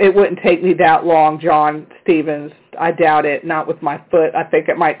take me that long, John Stevens. I doubt it. Not with my foot. I think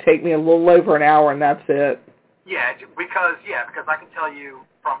it might take me a little over an hour, and that's it. Yeah, because I can tell you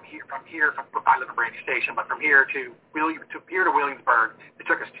from here, I live in Brandy Station, but from here to Williamsburg, it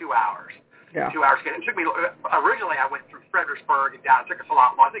took us 2 hours. Yeah. 2 hours to get. It took me originally. I went through Fredericksburg and down. It took us a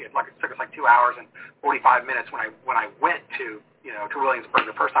lot more. I think it took us like 2 hours and 45 minutes when I went to Williamsburg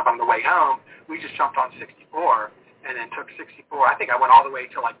the first time on the way home. We just jumped on 64 and then took 64. I think I went all the way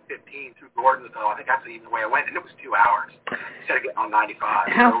to like 15 through Gordonsville. I think that's even the way I went, and it was 2 hours instead of getting on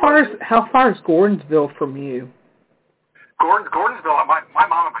 95. How far is Gordonsville from you? Gordonsville. My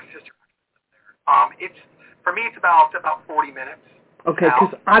mom and my sister live there. For me, it's about 40 minutes. Okay,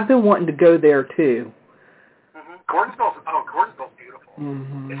 because I've been wanting to go there too. Mm-hmm. Gordonsville's beautiful.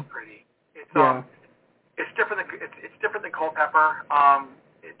 Mm-hmm. It's pretty. It's different than Culpeper.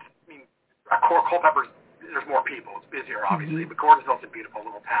 Culpeper's, there's more people. It's busier, obviously, but Gordonsville's a beautiful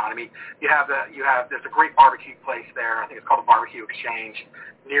little town. I mean, there's a great barbecue place there. I think it's called the Barbecue Exchange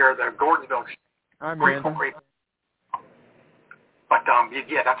near the Gordonsville Exchange. Great. But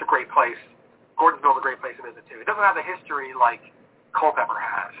that's a great place. Gordonsville's a great place to visit too. It doesn't have the history like Culpeper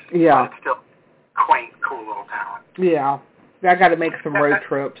has. Yeah. But it's still quaint, cool little town. Yeah. I got to make some road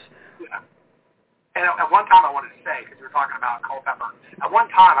trips. Yeah. And at one time I wanted to say, because we were talking about Culpeper, at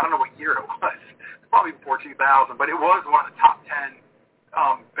one time, I don't know what year it was, probably before 2000, but it was one of the top 10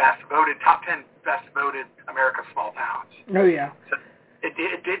 best voted America's small towns. Oh, yeah. So it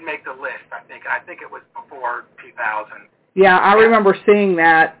did make the list, I think. I think it was before 2000. Yeah, I remember seeing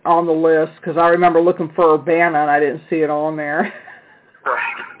that on the list because I remember looking for Urbana and I didn't see it on there.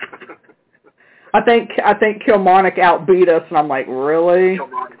 Right. I think Kilmarnock outbeat us, and I'm like, really?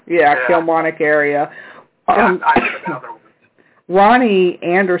 Kilmarnock. Yeah, Kilmarnock area. I think another one. Ronnie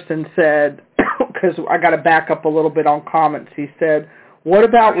Anderson said, because I got to back up a little bit on comments, he said, what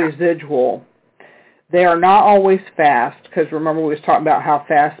about residual? They are not always fast, because remember we was talking about how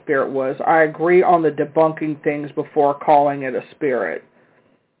fast spirit was. I agree on the debunking things before calling it a spirit.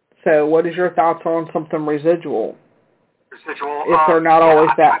 So what is your thoughts on something residual? Residual? If they're not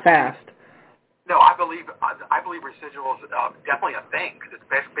always that fast. No, I believe residual is definitely a thing, because it's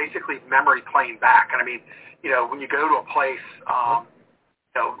basically memory playing back. And I mean, when you go to a place,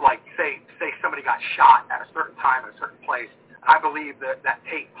 like say somebody shot at a certain time at a certain place. I believe that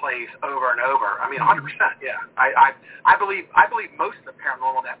take place over and over. I mean, 100%. Yeah, I believe most of the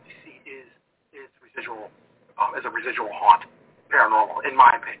paranormal that we see is residual, is a residual haunt paranormal, in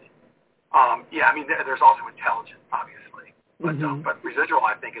my opinion. Yeah, I mean, there's also intelligent, obviously, but residual,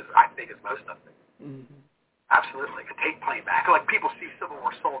 I think is most of it. Mm-hmm. Absolutely, a tape playing back. Like people see Civil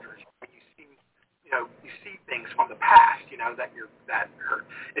War soldiers. You see things from the past. That hurt.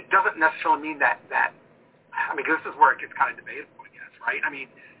 It doesn't necessarily mean that. I mean, this is where it gets kind of debatable, I guess, right? I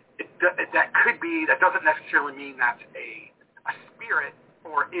mean, that could be. That doesn't necessarily mean that's a spirit,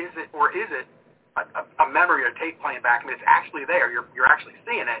 or is it a memory or tape playing back? I mean, it's actually there. You're actually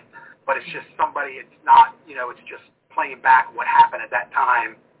seeing it, but it's just somebody. It's not. It's just playing back what happened at that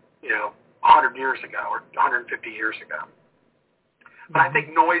time. 100 years ago or 150 years ago. But I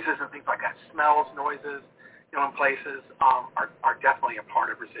think noises and things like that, smells, noises, in places, are definitely a part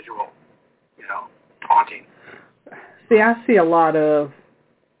of residual, haunting. See, I see a lot of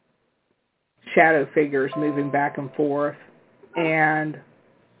shadow figures moving back and forth, and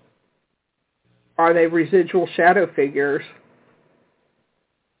are they residual shadow figures?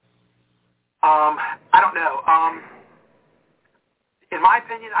 I don't know. In my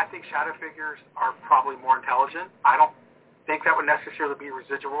opinion, I think shadow figures are probably more intelligent. I don't think that would necessarily be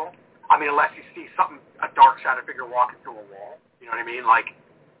residual. I mean, unless you see a dark shadow figure walking through a wall. You know what I mean? Like,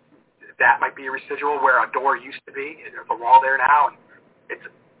 that might be a residual where a door used to be, and there's a wall there now, and it's,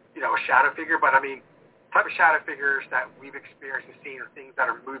 a shadow figure. But, I mean, the type of shadow figures that we've experienced and seen are things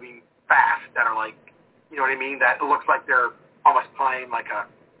that are moving fast, that are like, you know what I mean? That it looks like they're almost playing like a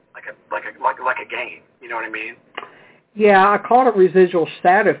game. You know what I mean? Yeah, I call it residual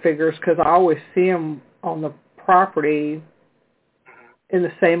shadow figures because I always see them on the property in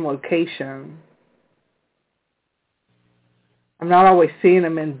the same location. I'm not always seeing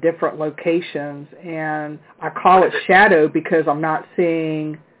them in different locations, and I call it shadow because I'm not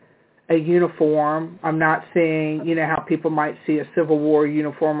seeing a uniform. I'm not seeing, how people might see a Civil War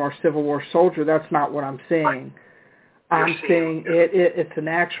uniform or Civil War soldier. That's not what I'm seeing. I'm seeing it's an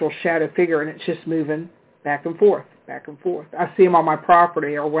actual shadow figure, and it's just moving back and forth. I see them on my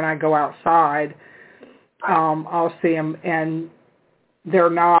property, or when I go outside, I'll see them, and they're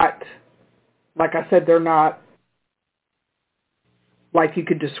not, like I said, they're not like you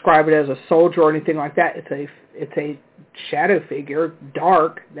could describe it as a soldier or anything like that. It's a shadow figure,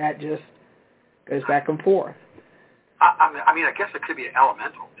 dark, that just goes back and forth. I mean, I guess it could be an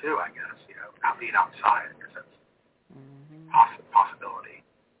elemental too. I guess being outside. I guess that's possibility.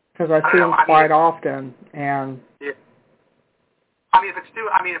 Because I see them quite often, and yeah. I mean, if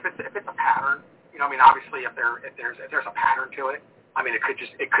it's a pattern, obviously if there's a pattern to it, I mean, it could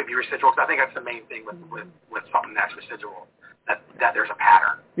be residual. Because I think that's the main thing with something that's residual, that there's a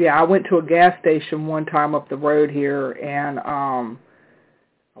pattern. Yeah, I went to a gas station one time up the road here, and I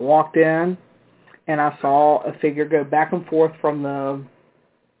walked in, and I saw a figure go back and forth from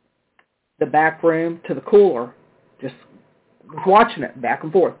the back room to the cooler, just watching it back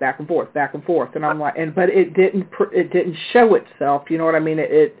and forth, and I'm like, but it didn't show itself. You know what I mean?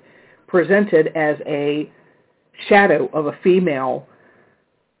 It presented as a shadow of a female,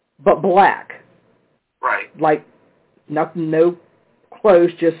 but black. Right. Like nothing, no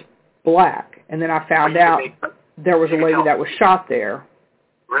clothes, just black. And then I found out there was a lady that was shot there.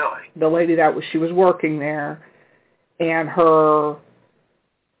 Really? The lady she was working there, and her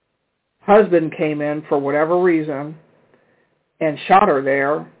husband came in for whatever reason and shot her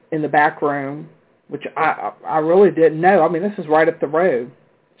there in the back room, which I really didn't know. I mean, this is right up the road.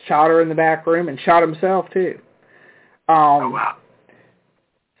 Shot her in the back room and shot himself too. Oh, wow.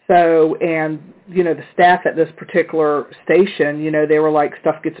 So, and, the staff at this particular station, they were like,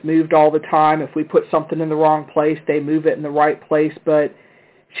 stuff gets moved all the time. If we put something in the wrong place, they move it in the right place. But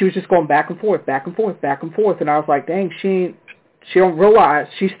she was just going back and forth. And I was like, dang, she don't realize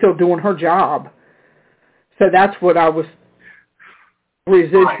she's still doing her job. So that's what I was,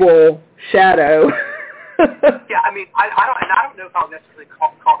 residual shadow. Yeah, I mean, I don't know if I'll necessarily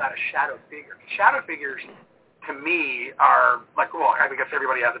call that a shadow figure. Shadow figures, to me, are like, well, I guess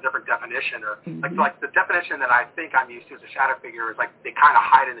everybody has a different definition, or like the definition that I think I'm used to as a shadow figure is like they kind of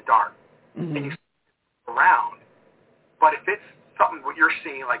hide in the dark, and you see around. But if it's something what you're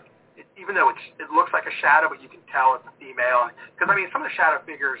seeing, like even though it looks like a shadow, but you can tell it's a female, because I mean, some of the shadow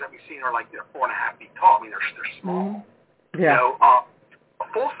figures that we've seen are like 4.5 feet tall. I mean, they're small. Yeah. A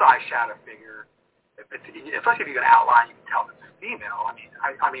full-size shadow figure, especially if you get an outline, you can tell it's a female. I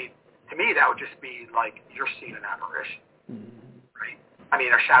mean, to me, that would just be like you're seeing an apparition, right? I mean,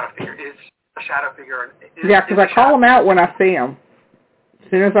 a shadow figure is a shadow figure. Yeah, because I call them out when I see them.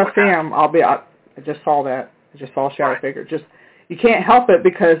 As soon as I see them, I'll be I just saw that. I just saw a shadow figure. Just, you can't help it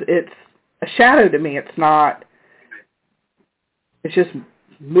because it's a shadow to me. It's not, it's just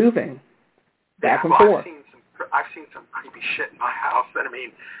moving back and forth. I've seen some creepy shit in my house. And I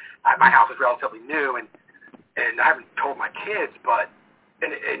mean, my house is relatively new, and I haven't told my kids, but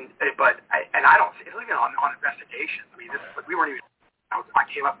I don't see it even on investigations. I mean, we weren't even. I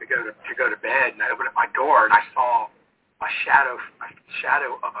came up to go to bed, and I opened up my door, and I saw a shadow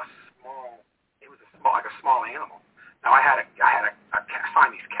of a small. It was like a small animal. Now I had a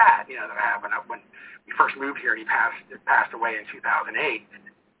Siamese cat, that I have when we first moved here, and he passed away in 2008,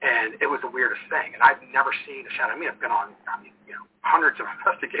 and it was the weirdest thing. And I've never seen a shadow. I mean, I've been on hundreds of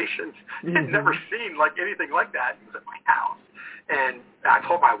investigations, and never seen like anything like that. It was at my house, and I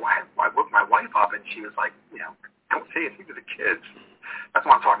told my wife. I woke my wife up, and she was like, don't say anything to the kids. That's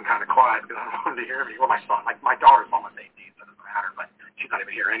why I'm talking kind of quiet, because I don't want them to hear me. Or my son, like my daughter's almost 18, so it doesn't matter, but she's not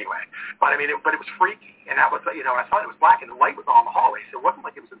even here anyway. But I mean, it was freaky, and that was, I saw it was black, and the light was on the hallway, so it wasn't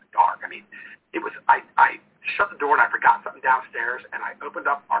like it was in the dark. I mean, it was. I shut the door, and I forgot something downstairs, and I opened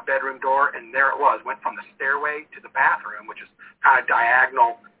up our bedroom door, and there it was. Went from the stairway to the bathroom, which is kind of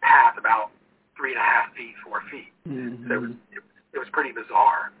diagonal path, about 3.5 feet, 4 feet. Mm-hmm. So it was pretty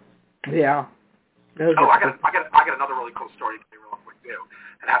bizarre. Yeah. I got another really cool story to tell you real quick too,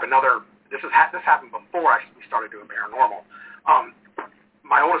 and I have another. This happened before we started doing paranormal.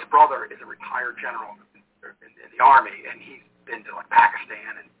 My oldest brother is a retired general in the Army, and he's been to like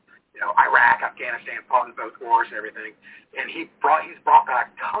Pakistan and Iraq, Afghanistan, fought in both wars and everything. And he's brought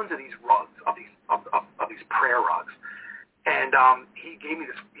back tons of these rugs, of these prayer rugs. And he gave me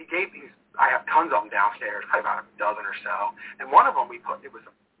this. I have tons of them downstairs, probably about a dozen or so. And one of them it was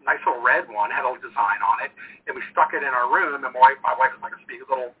a nice little red one, had a little design on it, and we stuck it in our room, and my wife was like, it's a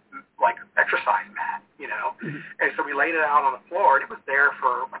little, like, exercise mat, Mm-hmm. And so we laid it out on the floor, and it was there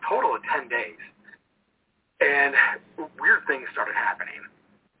for a total of 10 days. And weird things started happening.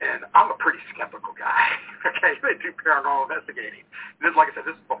 And I'm a pretty skeptical guy, okay? They do paranormal investigating. And this, like I said,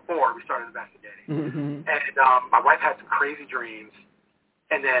 this is before we started investigating. Mm-hmm. And my wife had some crazy dreams,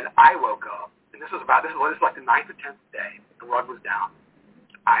 and then I woke up, and this is like the 9th or 10th day. The rug was down.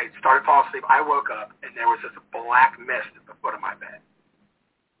 I started falling asleep. I woke up, and there was this black mist at the foot of my bed.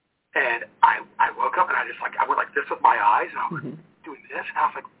 And I woke up, and I went like this with my eyes, and I was doing this, and I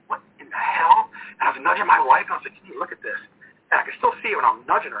was like, what in the hell? And I was nudging my wife, and I was like, can you look at this? And I could still see it when I'm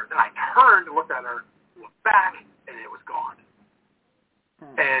nudging her. Then I turned and looked at her, looked back, and it was gone.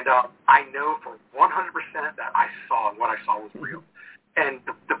 And I know for 100% that what I saw was real. And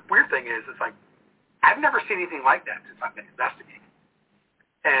the weird thing is, it's like, I've never seen anything like that since I've been investigating.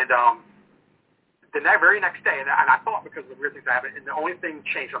 And the very next day, and I thought because of the weird things that happened, and the only thing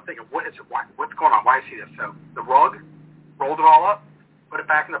changed, I'm thinking, what's going on? Why I see this? So the rug, rolled it all up, put it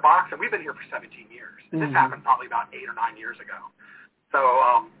back in the box, and we've been here for 17 years. And this happened probably about 8 or 9 years ago. So,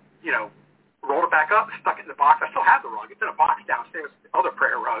 rolled it back up, stuck it in the box. I still have the rug. It's in a box downstairs with other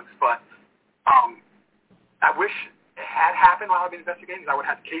prayer rugs, but I wish it had happened while I've been investigating. I would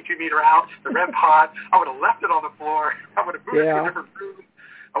have had the K2 meter out, the REM pod. I would have left it on the floor. I would have moved it to a different room.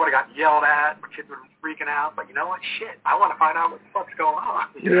 I would have got yelled at. My kids would have been freaking out. But you know what? Shit. I want to find out what the fuck's going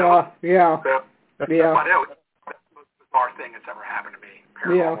on. Yeah. So, I know that's the most bizarre thing that's ever happened to me,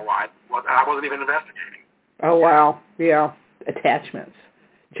 paranormal-wise. And I wasn't even investigating. Oh, wow. Yeah. Attachments.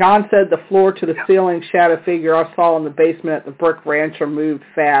 John said the floor to the ceiling shadow figure I saw in the basement at the Brick Rancher moved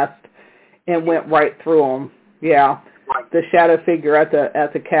fast and went right through them. Yeah. Right. The shadow figure at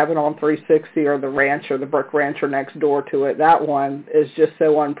the cabin on 360 or the rancher, the Brick Rancher next door to it, that one is just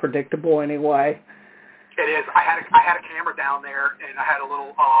so unpredictable anyway. It is. I had a camera down there, and I had a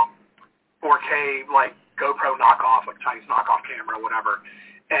little 4K like GoPro knockoff, like Chinese knockoff camera or whatever,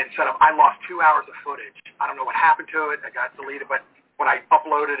 and set up. I lost 2 hours of footage. I don't know what happened to it. It got deleted, but when I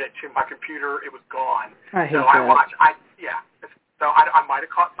uploaded it to my computer, it was gone. I hate that. So I might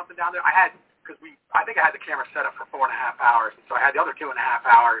have caught something down there. I think I had the camera set up for 4.5 hours, and so I had the other 2.5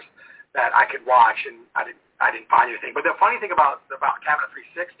 hours that I could watch, and I didn't find anything. But the funny thing about Cabinet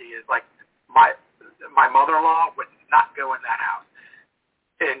 360 is like my mother-in-law would not go in that house,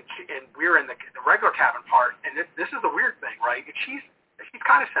 and we're in the regular cabin part, and this is the weird thing, right? She's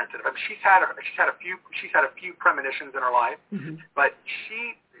kind of sensitive. I mean, she's had a few premonitions in her life, but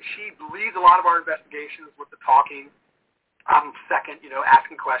she leads a lot of our investigations with the talking. I'm second,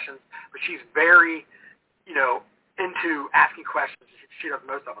 asking questions, but she's very, into asking questions. She does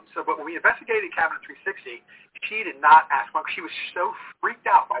most of them. So, but when we investigated Cabinet 360, she did not ask one. She was so freaked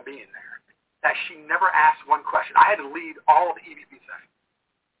out by being there that she never asked one question. I had to lead all of the EVP sessions,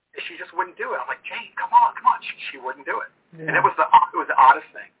 and she just wouldn't do it. I'm like, Jane, come on. She wouldn't do it, and it was the oddest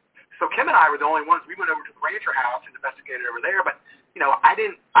thing. So Kim and I were the only ones. We went over to the rancher house and investigated over there, but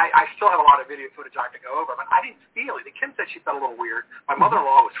I still have a lot of video footage I have to go over, but I didn't feel it. Kim said she felt a little weird. My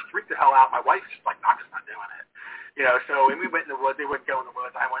mother-in-law was freaked the hell out. My wife's just like, I'm just not doing it. And we went in the woods. They wouldn't go in the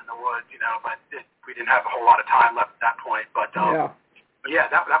woods. I went in the woods, but we didn't have a whole lot of time left at that point. But,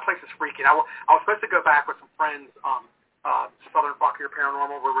 that place is freaky. I was supposed to go back with some friends, Southern Fauquier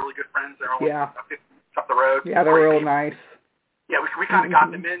Paranormal. We're really good friends. They're only 50 up the road. Yeah, they're real nice. Yeah, we kind of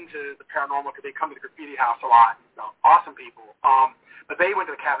got them into the paranormal because they come to the graffiti house a lot. So, awesome people. But they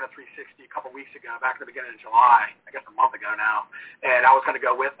went to the Cabin at 360 a couple weeks ago, back in the beginning of July, I guess a month ago now. And I was going to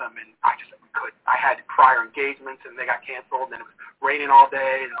go with them, and I just couldn't. I had prior engagements, and they got canceled, and it was raining all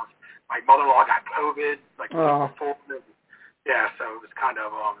day, and my mother-in-law got COVID, so it was kind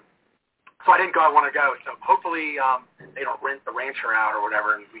of, so I didn't go. I want to go. So hopefully they don't rent the rancher out or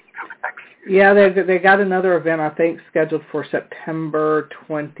whatever, and we can come back. Yeah, they got another event, I think, scheduled for September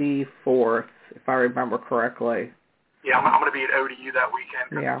 24th, if I remember correctly. Yeah, I'm going to be at ODU that weekend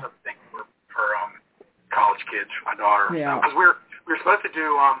because it's a thing for college kids, my daughter. Yeah. Because we were supposed to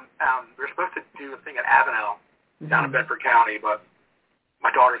do a thing at Avenel down in Bedford County, but my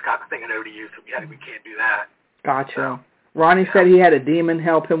daughter's got the thing at ODU, so we can't do that. Gotcha. Ronnie said he had a demon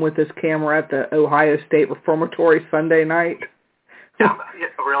help him with his camera at the Ohio State Reformatory Sunday night. Yeah,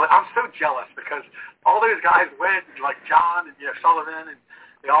 really. I'm so jealous because all those guys went, like John and Sullivan, and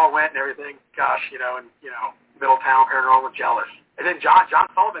they all went and everything. Gosh, Middletown Paranormal, jealous. And then John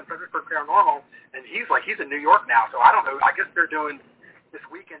Sullivan, Fredericksburg Paranormal, and he's in New York now. So I don't know. I guess they're doing this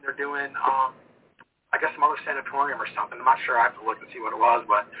weekend. They're doing I guess some other sanatorium or something. I'm not sure. I have to look and see what it was,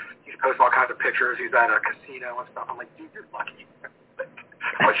 but he's posting all kinds of pictures. He's at a casino and stuff. I'm like, dude, you're lucky.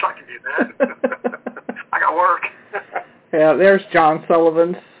 I wish I could do that. I got work. Yeah, there's John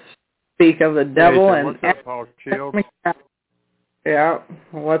Sullivan. Speak of the devil and. What's up, Paul Sheilds? Yeah,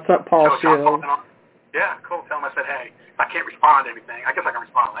 what's up, Paul Sheilds? Yeah, cool. Tell him I said, hey, I can't respond to anything. I guess I can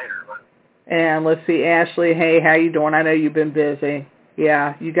respond later. But. And let's see, Ashley, hey, how you doing? I know you've been busy.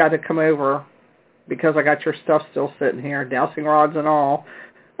 Yeah, you got to come over because I got your stuff still sitting here, dowsing rods and all.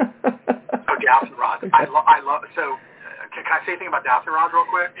 Dowsing rods. I love. So, can I say anything about dowsing rods real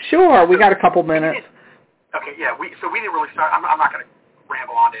quick? Sure, we got a couple minutes. Okay, yeah. We didn't really start. I'm not going to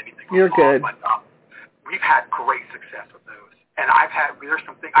ramble on to anything. You're good. But we've had great success with those. And there's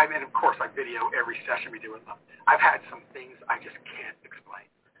some things, and of course I video every session we do with them. I've had some things I just can't explain.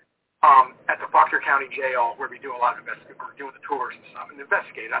 At the Fauquier County Jail, where we do a lot of investigating, we're doing the tours and stuff, and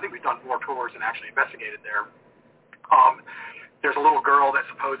investigated. I think we've done more tours than actually investigated there. There's a little girl that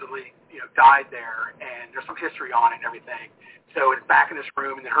supposedly, died there, and there's some history on it and everything. So it's back in this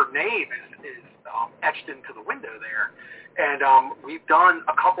room, and then her name is etched into the window there. And we've done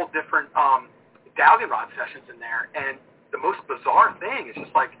a couple different dowsing rod sessions in there, and the most bizarre thing is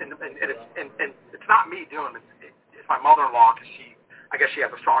just like, and it's not me doing it. It's my mother-in-law because I guess she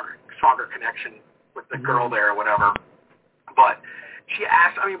has a stronger connection with the girl there or whatever. But she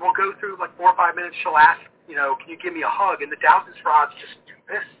asked, we'll go through like 4 or 5 minutes. She'll ask, can you give me a hug? And the dowsing rods just do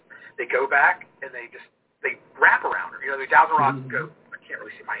this. They go back and they wrap around her. The dowsing rods go. I can't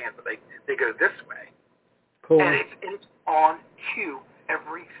really see my hand, but they go this way. Cool. And it's on cue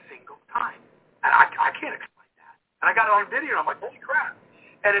every single time. And I can't explain. And I got it on video, and I'm like, holy crap.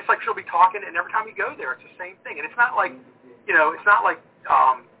 And it's like she'll be talking, and every time you go there, it's the same thing. And it's not like,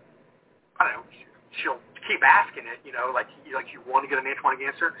 I don't know, she'll keep asking it, like you want to get an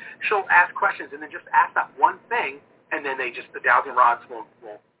answer. She'll ask questions, and then just ask that one thing, and then the dowsing rods will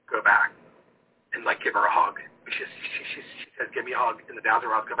go back and, give her a hug. She says, give me a hug, and the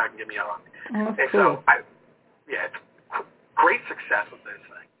dowsing rods go back and give me a hug. Oh, and cool. so, it's great success with those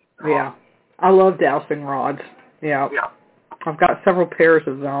things. Yeah. I love dowsing rods. Yeah. I've got several pairs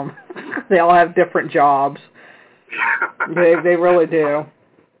of them. They all have different jobs. They really do.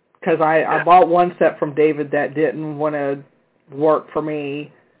 Because I bought one set from David that didn't want to work for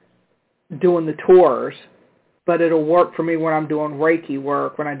me doing the tours, but it'll work for me when I'm doing Reiki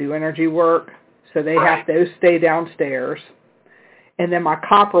work, when I do energy work. So they have those stay downstairs. And then my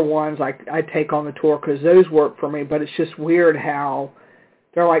copper ones I take on the tour because those work for me, but it's just weird how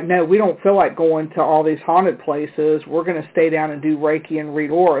they're like, no, we don't feel like going to all these haunted places. We're going to stay down and do Reiki and read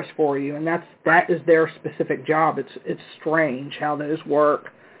auras for you. And that is their specific job. It's strange how those work.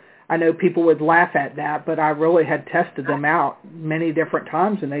 I know people would laugh at that, but I really had tested them out many different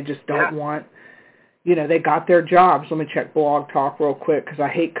times, and they just don't want, they got their jobs. Let me check Blog Talk real quick because I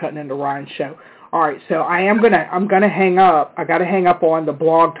hate cutting into Ryan's show. All right, so I'm gonna hang up. I got to hang up on the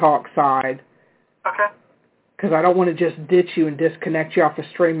Blog Talk side. Okay. Because I don't want to just ditch you and disconnect you off of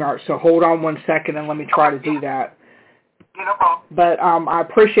StreamYard. So hold on 1 second and let me try to do that. Yeah, no problem. But I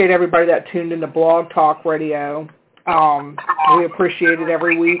appreciate everybody that tuned into Blog Talk Radio. We appreciate it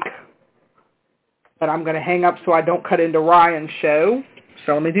every week. But I'm going to hang up so I don't cut into Ryan's show.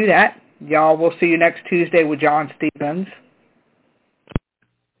 So let me do that. Y'all, we'll see you next Tuesday with John Stevens.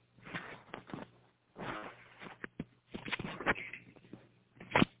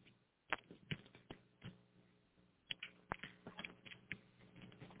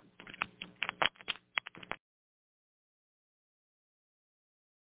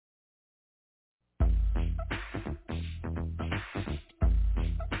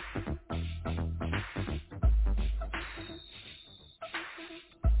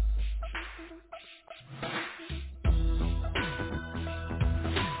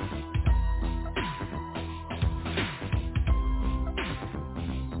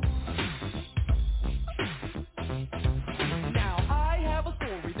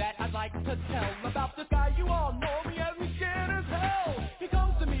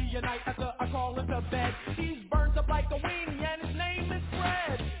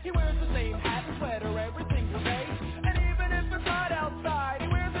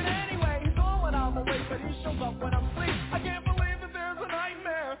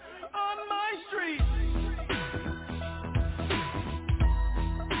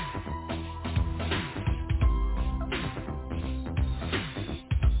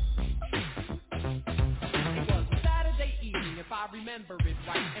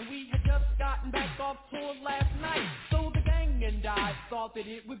 That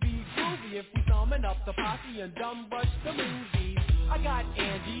it would be groovy if we summon up the posse and dumb rush the movies. I got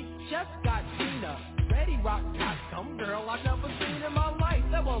Angie, Jeff got Tina, Betty Rock got some girl I've never seen in my life.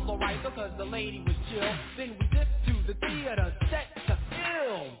 That was alright because the lady was chill. Then we dipped to the theater set to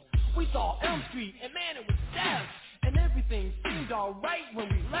film. We saw Elm Street and man it was death. And everything seemed alright when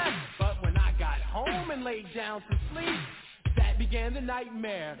we left. But when I got home and laid down to sleep, that began the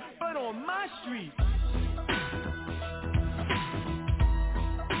nightmare. But on my street.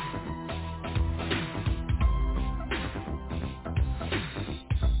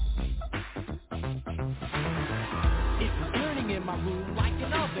 In my room like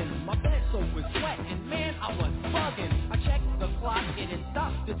an oven, my bed soaked with sweat, and man, I was bugging. I checked the clock, it had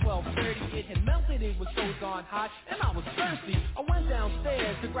stopped at 12:30. It had melted, it was so darn hot, and I was thirsty. I went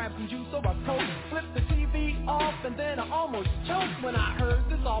downstairs to grab some juice or a Coke, flipped the TV off, and then I almost choked when I heard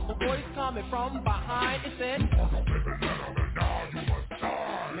this awful voice coming from behind. It said,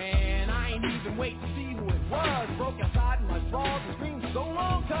 man, I ain't even wait to see who it was. Broke outside in my drawers and screamed so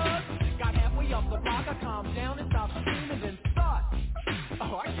long, cuz got halfway up the block, I calmed down and stopped screaming and thought,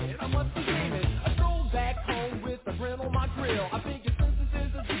 oh, I get it, I must be dreaming. I drove back home with a grin on my grill. I figured since this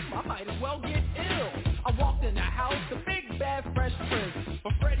is a dream, I might as well get ill. I walked in the house, the big bad fresh prince,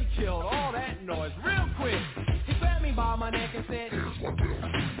 but Freddy killed all that noise real quick. He grabbed me by my neck and said, here's what we'll do.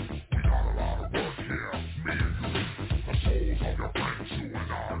 We got a lot of work here, me and you. The souls of your friends, you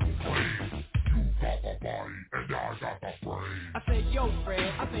and I will claim. You got the body and I got the brain. I said, yo,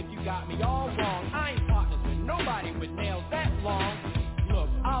 Fred, I think you got me all wrong. I ain't partners with nobody with nails that long. Look,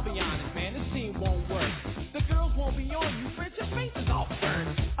 I'll be honest, man, this team won't work. The girls won't be on you, Fred, your face is all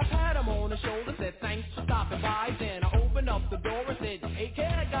burnt. I pat him on the shoulder, said thanks for stopping by. Then I opened up the door and said, hey,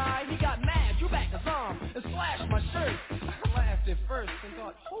 cat guy. He got mad, drew back his arm and slashed my shirt. I laughed at first and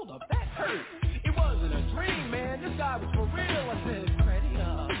thought, hold up, that hurt. It wasn't a dream, man, this guy was for real. I said, Freddy,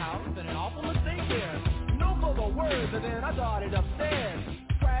 how's been an awful mistake here. No further words, and then I darted upstairs.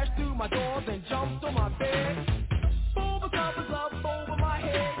 Crashed through my door, then jumped on my bed. Pulled the covers up over my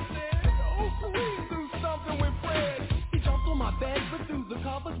head. Said, oh, please do something with Fred. He jumped on my bed, ripped through the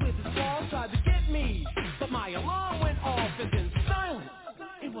covers with his claws, tried to get me. But my alarm went off and then silence.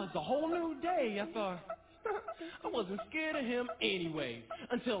 It was a whole new day. I thought, I wasn't scared of him anyway.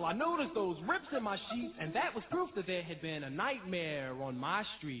 Until I noticed those rips in my sheets, and that was proof that there had been a nightmare on my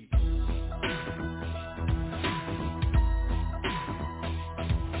street.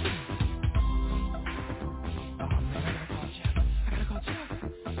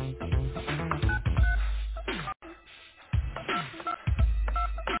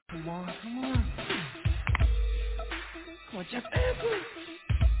 Come on. Come on, Jeff, answer.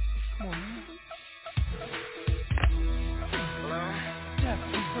 Come on, man. Hello? Jeff,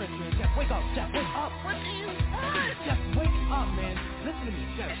 it's Prince, man. Jeff, wake up. Jeff, wake up. What is that? Jeff, wake up, man. Listen to me,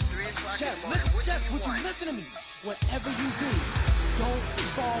 Jeff. It's 3 o'clock Jeff, in the morning. listen, Jeff, would you listen to me? Whatever you do, don't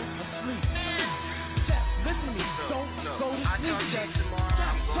fall asleep. Jeff, listen to me. Don't go to sleep, Jeff. Jeff, I'm your DJ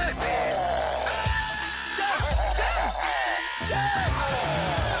now, crazy.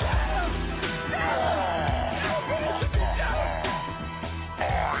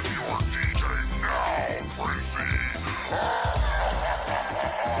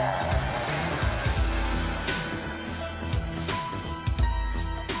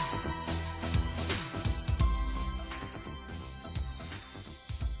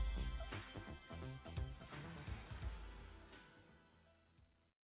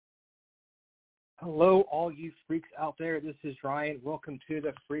 Hello, all you freaks out there. This is Ryan. Welcome to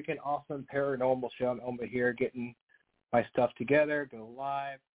the freaking awesome paranormal show. I'm over here getting my stuff together, go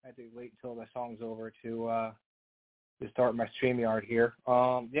live. I had to wait until the song's over to start my StreamYard here.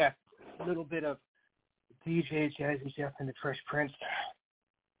 Yeah, a little bit of DJ Jazzy Jeff and the Fresh Prince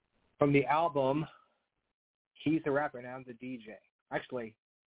from the album He's the Rapper and I'm the DJ. Actually,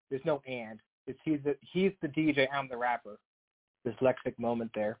 there's no and. It's he's the DJ, I'm the rapper. Dyslexic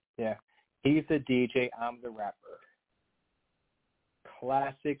moment there. Yeah. He's the DJ, I'm the rapper.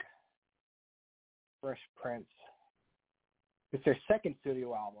 Classic Fresh Prince. It's their second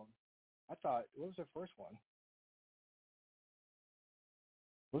studio album. I thought, what was their first one?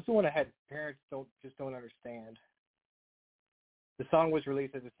 What was the one that had Parents Don't Understand? The song was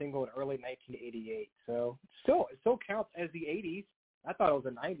released as a single in early 1988, so it still counts as the 80s. I thought it was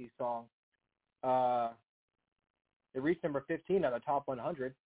a 90s song. It reached number 15 on the top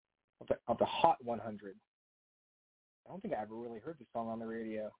 100 of the Hot 100. I don't think I ever really heard this song on the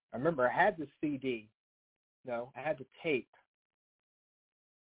radio. I remember I had the CD. No, I had the tape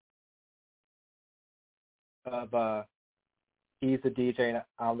of He's the DJ and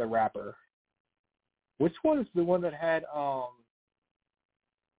I'm the Rapper. Which one is the one that had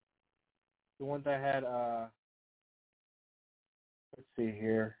let's see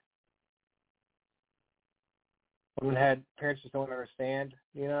here. One had Parents Just Don't Understand,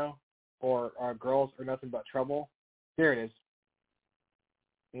 you know, or Girls Are Nothing But Trouble. There it is.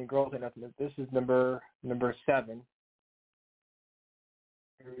 And Girls Are Nothing. This is number 7.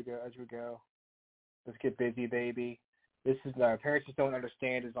 Here we go. As we go. Let's Get Busy, Baby. This is Parents Just Don't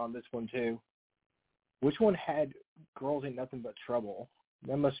Understand is on this one too. Which one had Girls Ain't Nothing But Trouble?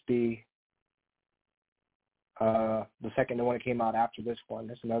 That must be the second one that came out after this one.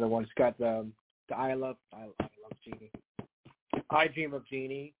 There's another one. It's got the I Love Jeannie. I Dream of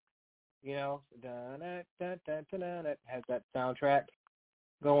Jeannie. You know, it has that soundtrack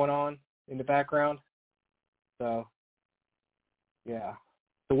going on in the background. So, yeah.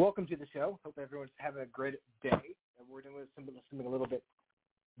 So welcome to the show. Hope everyone's having a great day. And we're doing something a little bit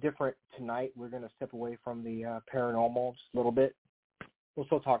different tonight. We're going to step away from the paranormal just a little bit. We'll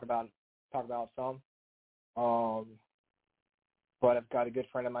still talk about some. But I've got a good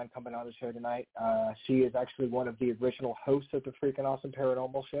friend of mine coming on the show tonight. She is actually one of the original hosts of the freaking awesome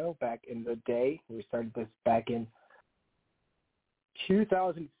paranormal show back in the day. We started this back in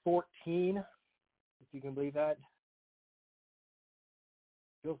 2014, if you can believe that.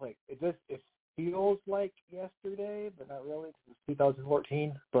 It feels like yesterday, but not really, because it's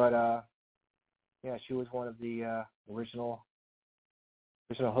 2014. But yeah, she was one of the original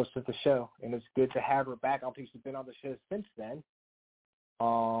hosts of the show, and it's good to have her back. I don't think she's been on the show since then.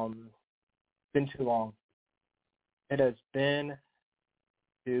 Been too long. It has been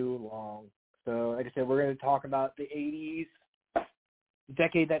too long. So, like I said, we're going to talk about the 80s, the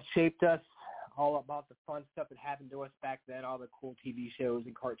decade that shaped us, all about the fun stuff that happened to us back then, all the cool TV shows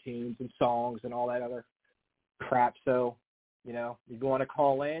and cartoons and songs and all that other crap. So, you know, if you want to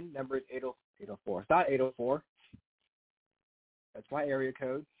call in, number is 804. It's not 804. That's my area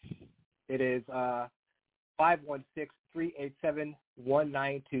code. It is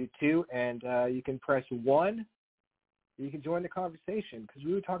 516-387-1922, and you can press 1. You can join the conversation because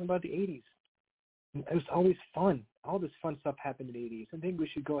we were talking about the 80s. It was always fun. All this fun stuff happened in the 80s. I think we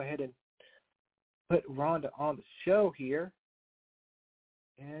should go ahead and put Rhonda on the show here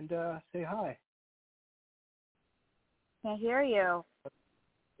and say hi. Can't hear you.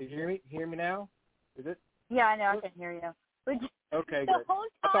 Did you hear me now? Is it? Yeah, I know. I can hear you. Okay, the good. Whole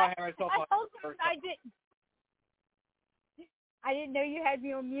time, I thought I had myself on first. I didn't know you had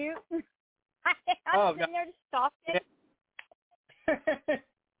me on mute. I was sitting there to stop it.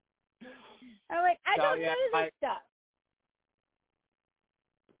 I'm like, I don't know this stuff.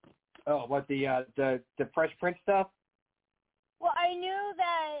 Oh, what, the Fresh Prince stuff? Well, I knew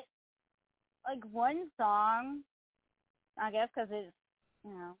that, like, one song, I guess, because it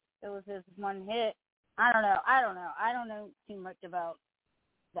was his one hit. I don't know. I don't know too much about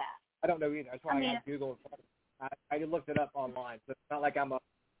that. I don't know either. That's why I got Google in front of me. I just looked it up online, so it's not like I'm an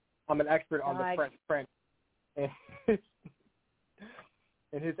expert on the Fresh Prince and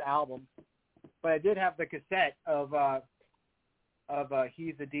his album. But I did have the cassette of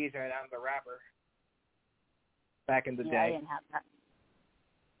He's the DJ and I'm the Rapper back in the day. I didn't have that.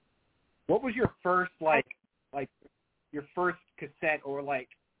 What was your first your first cassette or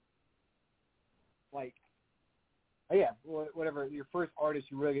whatever your first artist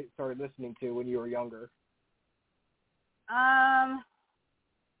you really started listening to when you were younger?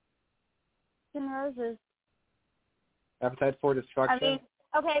 Roses. Appetite for Destruction. I mean,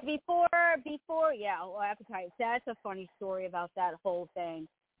 Okay, before, yeah, well, I have to tell you, that's a funny story about that whole thing.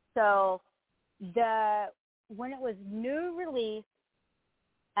 So, when it was new release,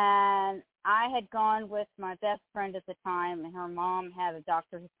 and I had gone with my best friend at the time, and her mom had a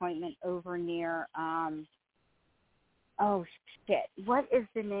doctor's appointment over near, oh, shit, what is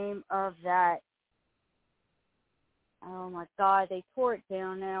the name of that? Oh, my God, they tore it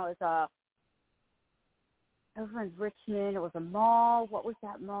down now. It's over in Richmond. It was a mall. What was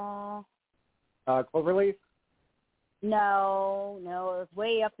that mall? Cloverleaf? No, it was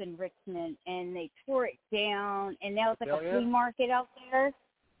way up in Richmond, and they tore it down, and now it's like a flea market out there.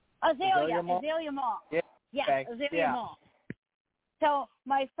 Azalea Mall. Yeah, okay. Azalea Mall. So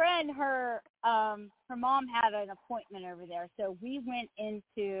my friend, her mom had an appointment over there, so we went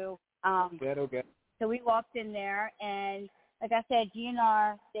into Good. So we walked in there, and like I said,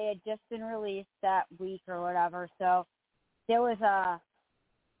 GNR, they had just been released that week or whatever. So there was I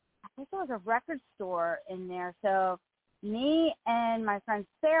think there was a record store in there. So me and my friend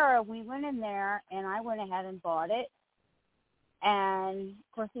Sarah, we went in there, and I went ahead and bought it. And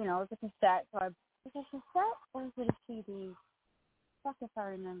of course, it was a cassette. So was it a cassette or was it a CD? Fuck if I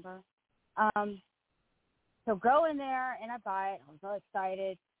remember. So go in there and I buy it. I was all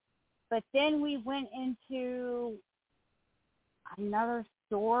excited. But then we went into another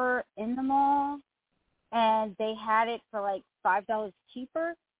store in the mall, and they had it for like $5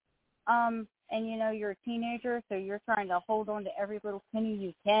 cheaper. And you're a teenager, so you're trying to hold on to every little penny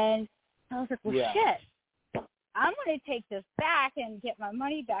you can. I was like, well, shit, I'm going to take this back and get my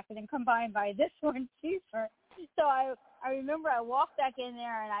money back and then come by and buy this one cheaper. So I remember I walked back in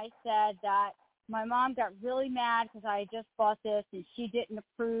there and I said that my mom got really mad because I had just bought this and she didn't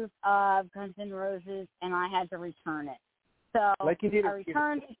approve of Guns N' Roses, and I had to return it. So like you did I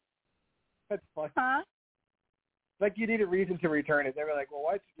returned it. That's funny. Huh? Like you need a reason to return it. They were like, well,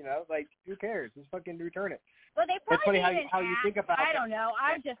 what? Like, who cares? Just fucking return it. Well, they probably it's funny how you think about it. I don't know.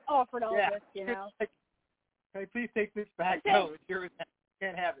 I just offered all this, Like, hey, please take this back. No, it's yours.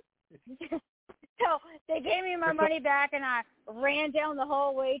 Can't have it. So they gave me my money back, and I ran down the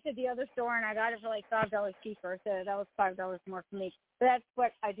hallway to the other store, and I got it for like $5 cheaper. So that was $5 more for me. But that's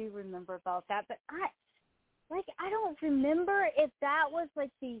what I do remember about that. But I don't remember if that was like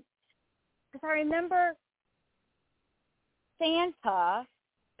because I remember Santa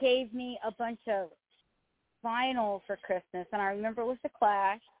gave me a bunch of vinyl for Christmas, and I remember it was The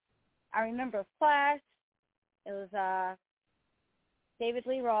Clash. It was David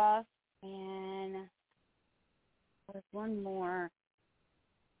Lee Roth, and there was one more.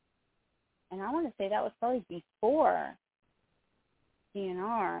 And I want to say that was probably before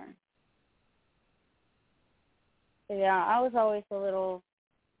DNR. So yeah, I was always a little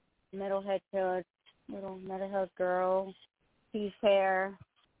metalhead girl, teased hair,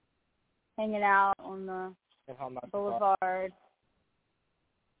 hanging out on the boulevard,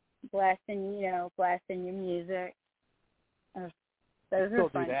 blasting your music. Those are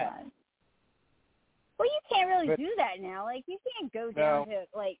fun times. Well, you can't really do that now. Like, you can't go down to,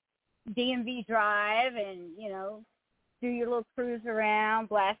 like, DMV Drive and, do your little cruise around,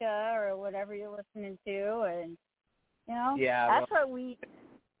 Blacka or whatever you're listening to. And, that's what we...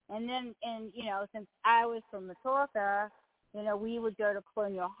 And then, since I was from Matorka, we would go to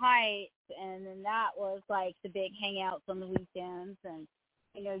Colonial Heights, and then that was, like, the big hangouts on the weekends. And,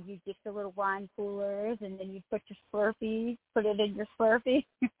 you get the little wine coolers, and then you put it in your Slurpee.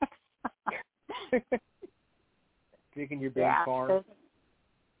 Drinking your big farm.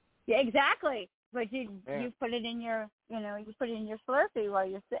 Yeah, exactly. But you put it in your, you put it in your Slurpee while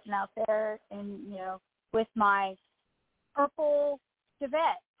you're sitting out there, and, with my purple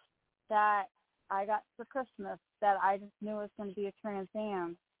Chevette that I got for Christmas that I just knew was going to be a Trans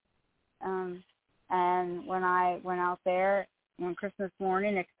Am. And when I went out there on Christmas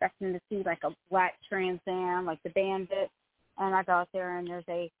morning expecting to see like a black Trans Am, like the Bandit, and I got there and there's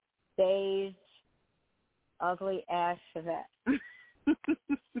a beige, ugly-ass Chevette.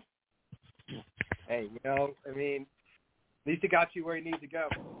 Hey, at least it got you where you need to go.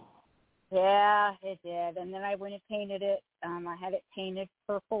 Yeah, it did. And then I went and painted it. I had it painted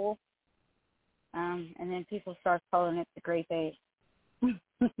purple. And then people started calling it the Grape Ape.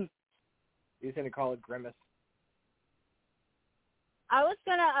 You're going to call it Grimace. I was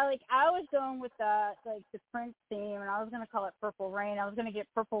going with the Prince theme, and I was gonna call it Purple Rain. I was gonna get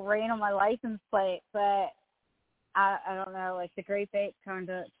Purple Rain on my license plate, but I don't know. Like the Grape Ape kind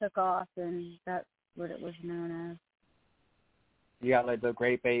of took off, and that's what it was known as. You got like the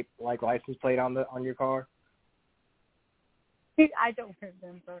Grape Ape like license plate on your car? I don't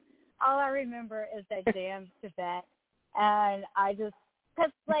remember. All I remember is that damn Chevette, and I just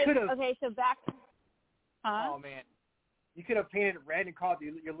Because, like, okay, so back... Huh? Oh, man. You could have painted it red and called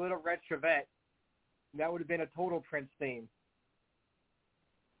it your little red Chevette. And that would have been a total Prince theme.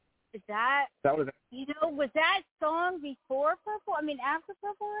 Is that would have been... You know, was that song before Purple? I mean, after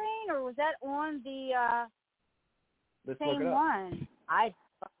Purple Rain? Or was that on the same one? I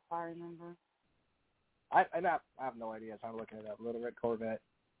remember. I have no idea, so I'm looking it up. Little Red Corvette.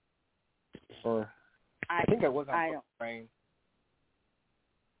 Or I think it was on Purple Rain.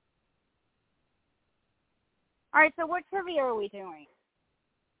 All right, so what trivia are we doing?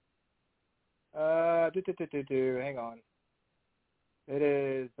 Hang on. It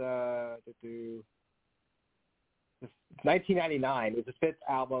is 1999. It was the fifth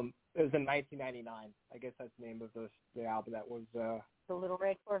album. It was in 1999. I guess that's the name of the album. That was The Little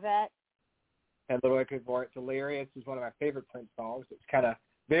Red Corvette. And Little Red Corvette. Delirious is one of my favorite Prince songs. It's kind of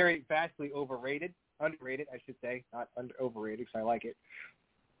very vastly underrated, I should say, not overrated because I like it.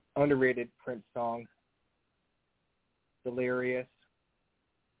 Underrated Prince song. Delirious.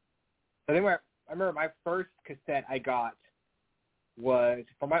 I remember my first cassette I got was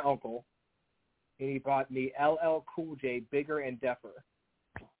from my uncle, and he bought me LL Cool J, Bigger and Deffer,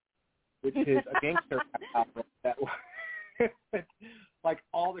 which is a gangster album that was like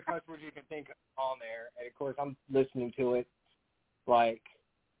all the cuss words you can think of on there. And of course, I'm listening to it, like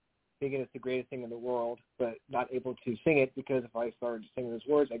thinking it's the greatest thing in the world, but not able to sing it because if I started singing those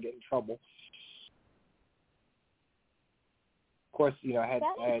words, I get in trouble. Of course, you know, I had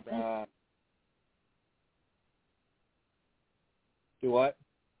do what?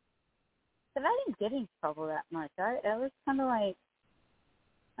 But I didn't get in trouble that much. I was kind of like,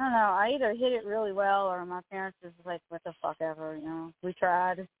 I don't know. I either hit it really well, or my parents was like, "What the fuck ever," you know. We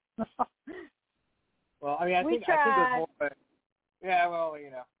tried. Well, I mean, I think it was more. Yeah, well,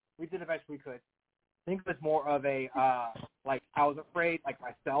 you know, we did the best we could. I think it was more of a like I was afraid, like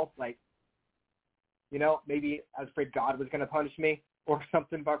myself, like you know, maybe I was afraid God was going to punish me or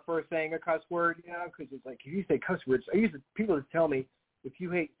something by first saying a cuss word, you know, because it's like if you say cuss words, people would tell me if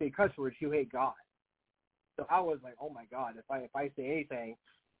you say cuss words, you hate God. So I was like, oh my God, if I say anything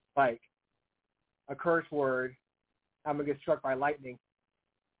like a curse word, I'm gonna get struck by lightning,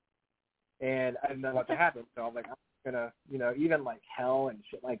 and I didn't know what to happen. So I'm like, I'm gonna, you know, even like hell and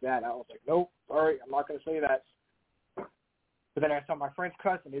shit like that. I was like, nope, sorry, I'm not gonna say that. But then I saw my friends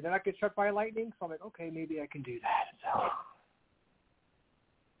cuss, and they did not get struck by lightning. So I'm like, okay, maybe I can do that. So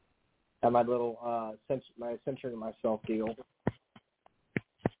and my little my censoring myself deal.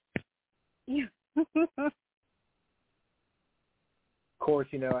 Of course,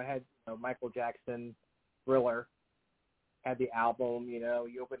 you know, I had Michael Jackson, Thriller, had the album. You know,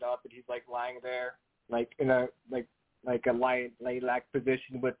 you opened up and he's like lying there, like in a like a lay-back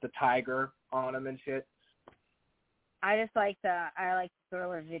position with the tiger on him and shit. I like the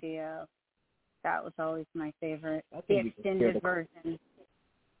Thriller video. That was always my favorite. The extended version.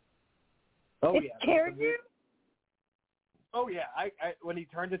 Oh it yeah, scared you? Oh yeah, I when he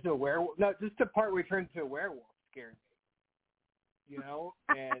turned into a werewolf. No, just the part where he turned into a werewolf scared me. You know,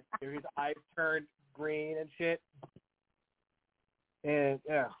 and his eyes turned green and shit. And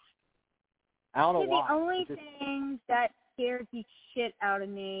yeah, I don't know why. The only thing that scared the shit out of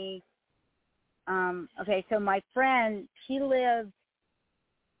me. Okay, so my friend, she lived.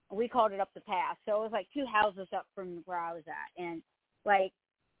 We called it up the pass, so it was like 2 houses up from where I was at, and like.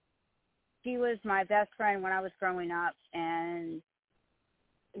 She was my best friend when I was growing up, and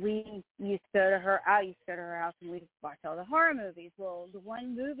we used to go to her. I used to go to her house, and we'd watch all the horror movies. Well, the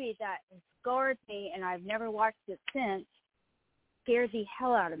one movie that scarred me, and I've never watched it since, scared the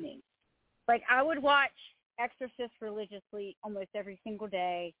hell out of me. Like I would watch Exorcist religiously almost every single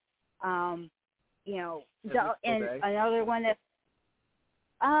day. You know, and another one that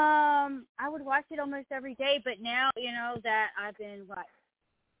I would watch it almost every day. But now, you know that I've been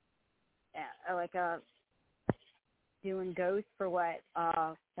doing ghosts for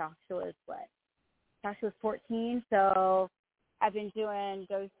Joshua's 14, so I've been doing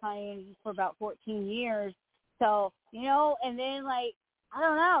ghost hunting for about 14 years. So, you know, and then like I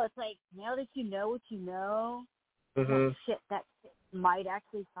don't know, it's like now that you know what you know, that shit might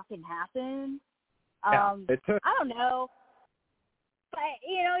actually fucking happen. I don't know. But,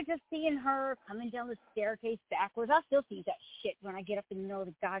 you know, just seeing her coming down the staircase backwards, I still see that shit when I get up in the middle of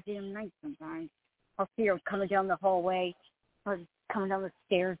the goddamn night sometimes. I'll see her coming down the hallway or coming down the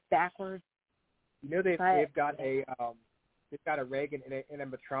stairs backwards. You know, they've got a Reagan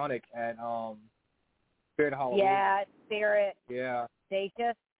animatronic at Spirit Halloween. Yeah, Spirit. Yeah. I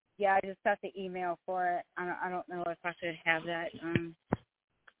just got the email for it. I don't know if I should have that.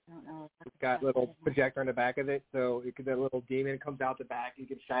 I don't know. It's got a little projector on the back of it, so the little demon comes out the back. You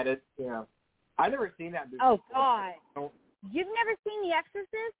can shine it. I've never seen that movie. Oh, God. You've never seen The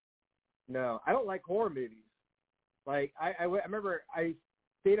Exorcist? No, I don't like horror movies. Like, I remember I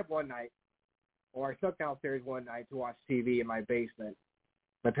stayed up one night, or I snuck downstairs one night to watch TV in my basement.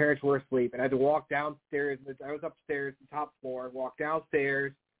 My parents were asleep, and I had to walk downstairs. I was upstairs, the top floor, walk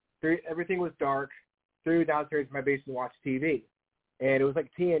downstairs. Everything was dark. Threw downstairs in my basement to watch TV. And it was like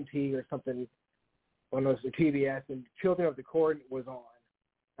TNT or something, one of those TBS, and Children of the Corn was on.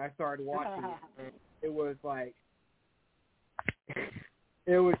 I started watching it. It was like,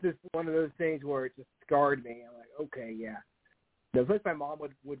 it was just one of those things where it just scarred me. I'm like, okay, yeah. It's like my mom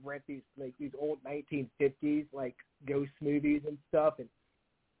would rent these old 1950s like ghost movies and stuff, and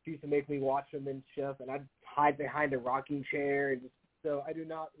she used to make me watch them and stuff, and I'd hide behind a rocking chair. And so I do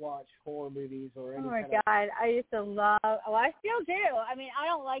not watch horror movies or anything. Oh my God, I used to love. Well, I still do. I mean, I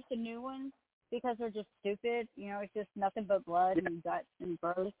don't like the new ones because they're just stupid. It's just nothing but blood and guts and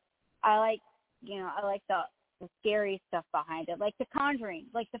gross. I like the scary stuff behind it, like The Conjuring.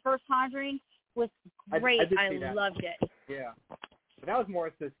 Like the first Conjuring was great. I loved it. Yeah, but that was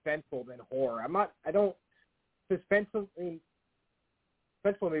more suspenseful than horror. Suspenseful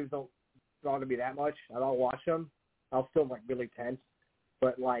movies don't bother me that much. I don't watch them. I'll still really tense.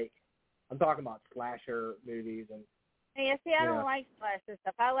 But I'm talking about slasher movies and. Yeah, see, I don't like slasher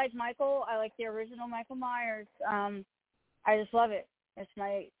stuff. I like Michael. I like the original Michael Myers. I just love it. It's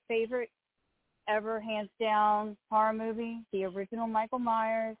my favorite ever, hands down, horror movie. The original Michael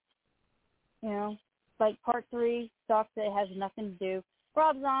Myers. Like Part 3 stuff that has nothing to do.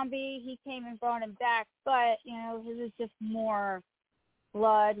 Rob Zombie, he came and brought him back, but it was just more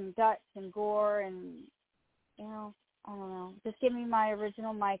blood and guts and gore and I don't know. Just give me my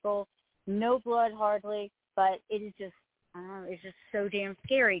original Michael. No blood hardly, but it is just, I don't know, it's just so damn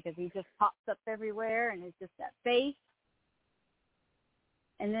scary because he just pops up everywhere and it's just that face.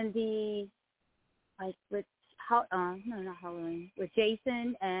 And then with not Halloween, with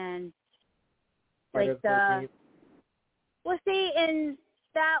Jason and in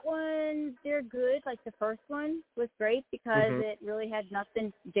that one, they're good. Like the first one was great because it really had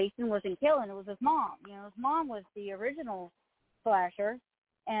nothing. Jason wasn't killing. It was his mom. His mom was the original slasher.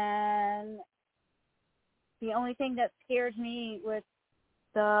 And the only thing that scared me with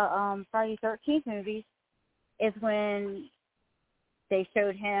the Friday 13th movies is when they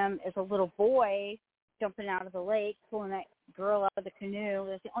showed him as a little boy jumping out of the lake, pulling that girl out of the canoe.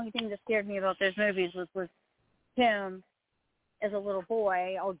 That's the only thing that scared me about those movies was him as a little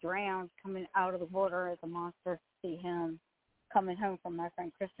boy, all drowned, coming out of the water as a monster. See him coming home from my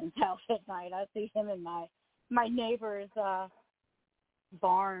friend Kristen's house at night. I see him in my neighbor's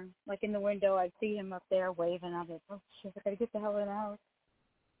barn, like in the window. I see him up there waving. I'm like, oh shit, I gotta get the hell in the house.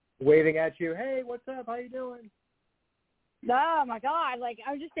 Waving at you, hey, what's up? How you doing? Oh my God! Like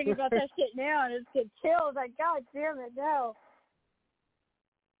I'm just thinking about that shit now, and it's getting chills. Like, God damn it, no.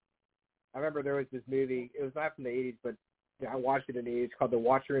 I remember there was this movie. It was not from the 80s, but I watched it in the 80s, called The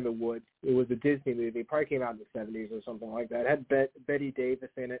Watcher in the Woods. It was a Disney movie. It probably came out in the 70s or something like that. It had Betty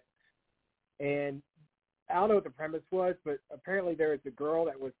Davis in it. And I don't know what the premise was, but apparently there was a girl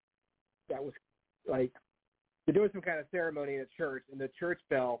that was like, they're doing some kind of ceremony in a church, and the church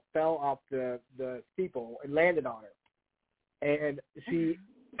bell fell off the steeple and landed on her. And she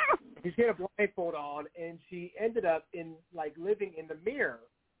had a blindfold on, and she ended up living in the mirror.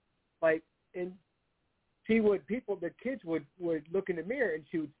 And the kids would look in the mirror, and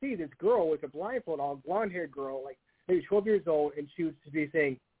she would see this girl with a blindfold on, blonde-haired girl, maybe 12 years old, and she would be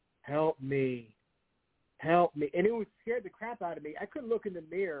saying, help me. And it would scare the crap out of me. I couldn't look in the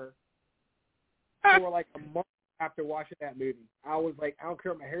mirror for a month after watching that movie. I was like, I don't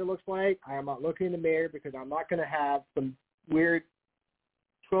care what my hair looks like. I am not looking in the mirror because I'm not going to have some weird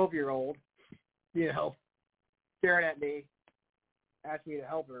 12-year-old, staring at me, asking me to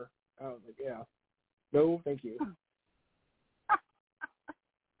help her. I was like, yeah. No, thank you.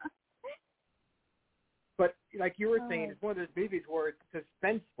 But like you were saying, it's one of those movies where it's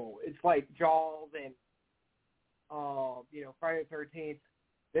suspenseful. It's like Jaws and Friday the 13th.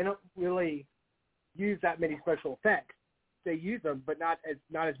 They don't really use that many special effects. They use them, but not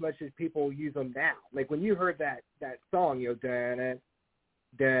as much as people use them now. Like when you heard that song, and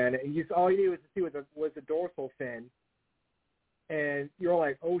all you needed was to see was the dorsal fin. And you're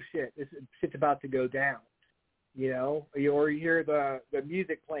like, oh shit, this shit's about to go down, or you hear the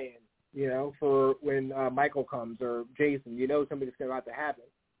music playing, for when Michael comes or Jason, something's about to happen.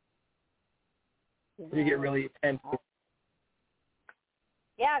 You get really tense.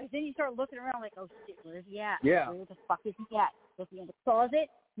 Yeah, because then you start looking around like, oh shit, where's he at? Yeah. Where the fuck is he at? Is he in the closet?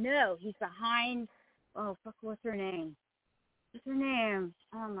 No, he's behind. Oh fuck, what's her name? What's her name?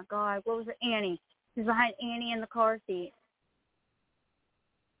 Oh my God, what was it? Annie. He's behind Annie in the car seat.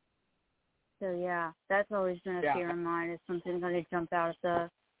 So yeah, that's always been a fear of mine. Is something going to jump out of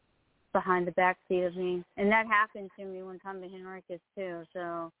behind the back seat of me, and that happened to me one time in Henricus too.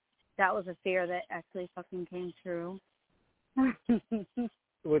 So that was a fear that actually fucking came true.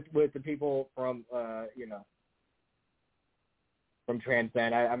 with the people from from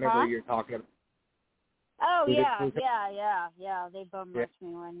Transcend. I remember you were talking about. Oh yeah. They bum rushed me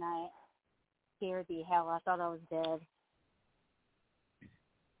one night. Scared the hell. I thought I was dead.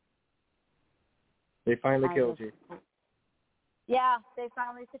 They finally killed you. Yeah, they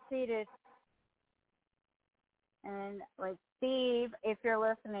finally succeeded. And like Steve, if you're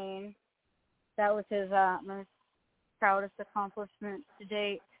listening, that was his most proudest accomplishment to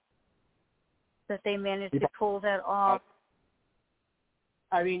date. That they managed to pull that off.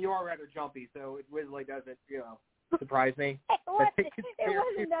 I mean, you are rather jumpy, so it really doesn't, surprise me. It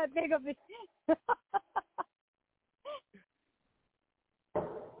wasn't that big of a...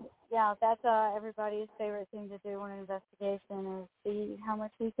 Yeah, that's everybody's favorite thing to do in an investigation is see how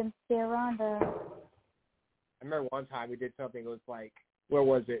much we can scare Rhonda. I remember one time we did something, it was like, where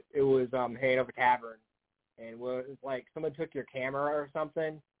was it? It was Hand of a Tavern. And it was like someone took your camera or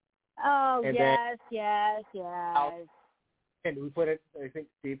something. Oh, and yes. And we put it, I think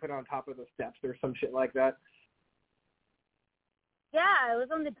Steve put it on top of the steps or some shit like that. Yeah, it was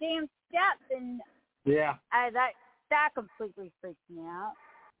on the damn steps, and yeah, that completely freaked me out.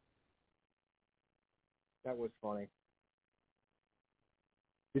 That was funny.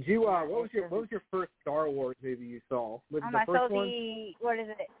 Did you? What was your first Star Wars movie you saw? Was it the first one? What is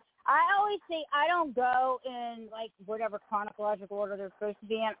it? I always say I don't go in like whatever chronological order they're supposed to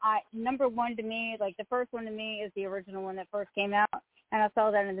be in. Number one to me, like the first one to me, is the original one that first came out, and I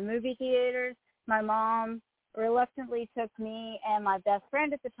saw that in the movie theaters. My mom reluctantly took me and my best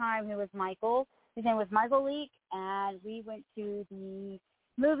friend at the time, who was Michael. His name was Michael Leake, and we went to the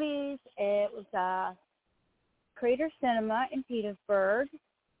movies. It was Crater Cinema in Petersburg,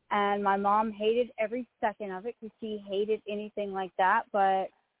 and my mom hated every second of it because she hated anything like that.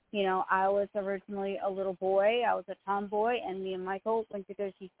 But, I was originally a little boy. I was a tomboy, and me and Michael went to go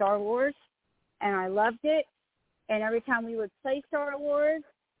see Star Wars, and I loved it. And every time we would play Star Wars,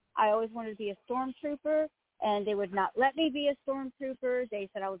 I always wanted to be a stormtrooper, and they would not let me be a stormtrooper. They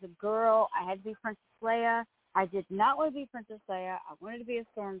said I was a girl. I had to be Princess Leia. I did not want to be Princess Leia. I wanted to be a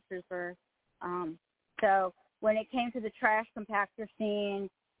stormtrooper. So when it came to the trash compactor scene,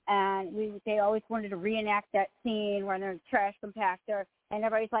 and they always wanted to reenact that scene where they're in the trash compactor, and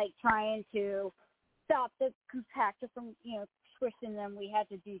everybody's like trying to stop the compactor from, squishing them. We had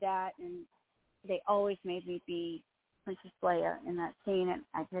to do that, and they always made me be Princess Leia in that scene, and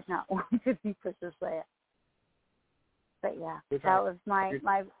I did not want to be Princess Leia. But yeah, that was my.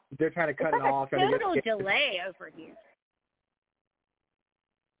 They're trying to cut it off. It's like a total delay over here.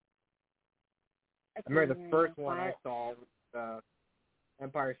 I remember the first one I saw was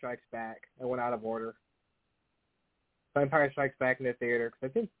Empire Strikes Back. I went out of order. Empire Strikes Back in the theater, because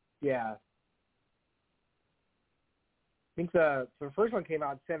I think the first one came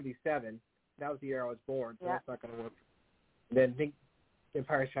out in 1977. That was the year I was born, so that's not going to work. And then I think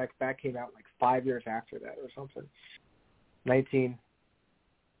Empire Strikes Back came out like 5 years after that or something. 19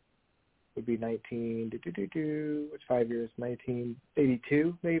 would be 19. What's 5 years?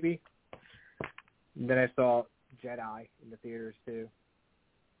 1982 maybe. And then I saw Jedi in the theaters too.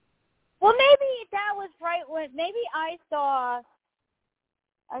 Well, maybe that was right when maybe I saw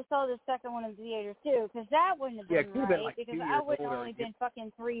the second one in the theater too, because that wouldn't have been right, like because I would have only been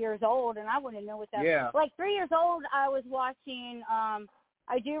fucking 3 years old, and I wouldn't know what that. Yeah. Like 3 years old, I was watching.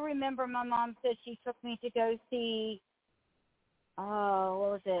 I do remember my mom said she took me to go see. Oh,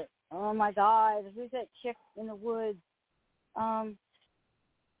 what was it? Oh my God, who's that chick in the woods? That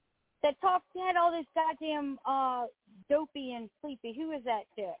had all this goddamn dopey and sleepy. Who is that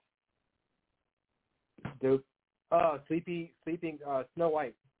chick? Sleeping Snow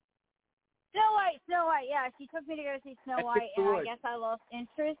White. Snow White. Yeah, she took me to go see Snow White, and I guess I lost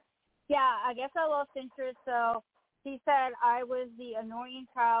interest. Yeah, I guess I lost interest. So she said I was the annoying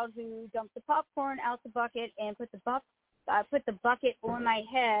child who dumped the popcorn out the bucket and put the bucket on my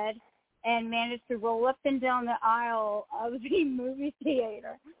head and managed to roll up and down the aisle of the movie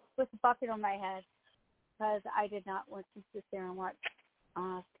theater with the bucket on my head because I did not want to sit there and watch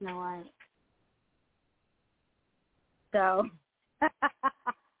Snow White. So.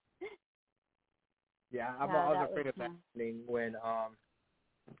 Yeah, I was afraid of that happening when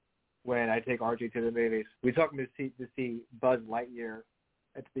I take RJ to the movies. We took him to see Buzz Lightyear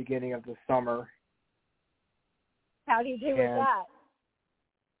at the beginning of the summer. How do you do with that?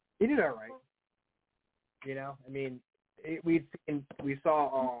 He did all right. You know, I mean, we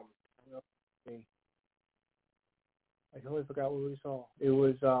saw. I totally forgot what we saw. It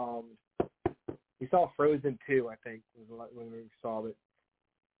was we saw Frozen 2, I think, was when we saw it.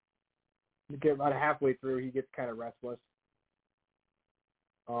 You get about halfway through, he gets kind of restless.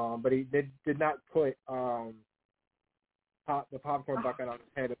 But he did not put the popcorn bucket on his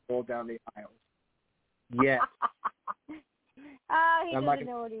head and roll down the aisles. Yet. He I'm doesn't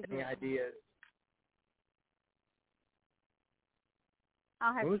know what he's doing. Any ideas?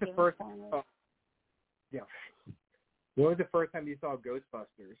 I'll have When was to the give first? him Yeah. When was the first time you saw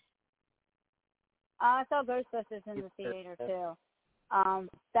Ghostbusters? I saw Ghostbusters in the theater too.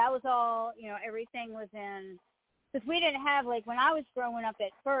 That was all, you know, everything was in, because we didn't have, like, when I was growing up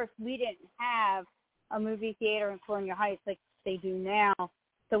at first, we didn't have a movie theater in Colonial Heights like they do now.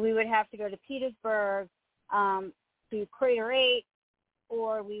 So we would have to go to Petersburg, to Crater 8,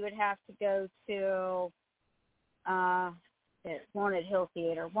 or we would have to go to Wanted Hill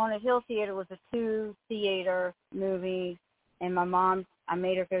Theater. Wanted Hill Theater was a 2-theater movie, and my mom, I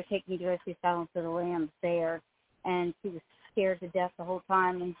made her go take me to go see Silence of the Lambs there, and she was scared to death the whole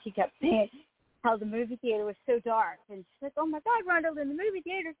time, and she kept saying how the movie theater was so dark, and she's like, oh my God, Rhonda, the movie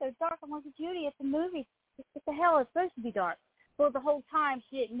theater's so dark. I'm like, Judy, it's a movie. What the hell? It's supposed to be dark. Well, the whole time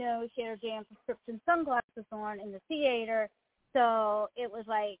she didn't know she had her damn prescription sunglasses on in the theater, so it was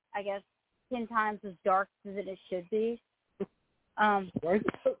like, I guess, 10 times as dark as it should be. Why is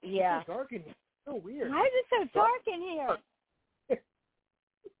it so, yeah. so dark in here? It's so weird. Why is it so dark in here?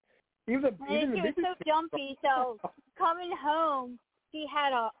 She was so jumpy, so coming home, she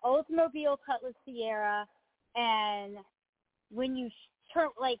had a Oldsmobile Cutlass Sierra, and when you turn,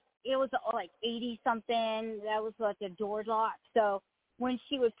 like, it was like 80-something, that was like a door lock. So when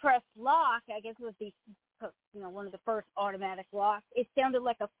she would press lock, I guess it was the, you know, one of the first automatic locks, it sounded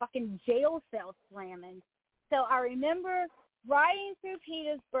like a fucking jail cell slamming. So I remember riding through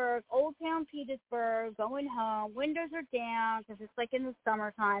Petersburg, Old Town Petersburg, going home, windows are down because it's like in the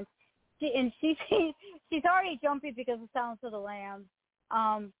summertime. She's already jumpy because of Silence of the Lambs.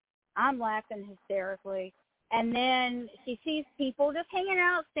 I'm laughing hysterically. And then she sees people just hanging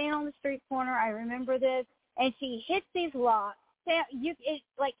out, standing on the street corner. I remember this. And she hits these locks. It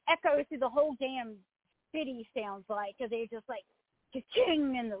like echoes through the whole damn city, sounds like, because they're just like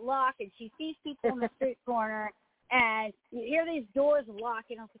ka-ching in the lock. And she sees people on the street corner. And you hear these doors lock.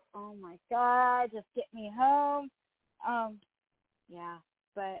 And I was like, oh, my God, just get me home. Yeah,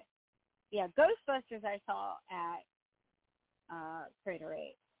 but... Yeah, Ghostbusters I saw at Crater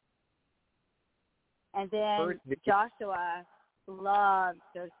 8. And then Joshua loved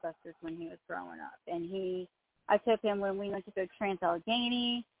Ghostbusters when he was growing up. And I took him when we went to go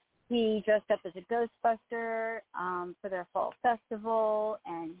Trans-Allegheny. He dressed up as a Ghostbuster for their fall festival.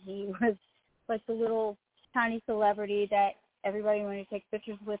 And he was like the little tiny celebrity that everybody wanted to take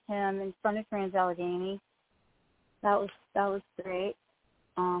pictures with him in front of Trans-Allegheny. That was great.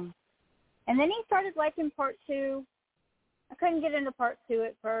 And then he started liking part 2. I couldn't get into part 2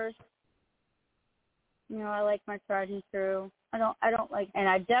 at first. You know, I like my tried and true. I don't like, and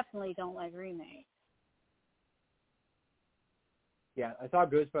I definitely don't like remakes. Yeah, I saw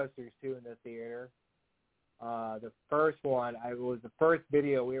Ghostbusters 2 in the theater. The first one, was the first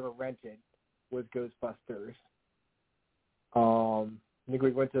video we ever rented was Ghostbusters. I think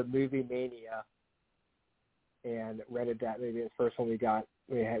we went to Movie Mania and rented that movie. The first one we got.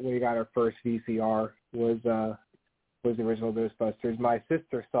 We got our first VCR was the original Ghostbusters. My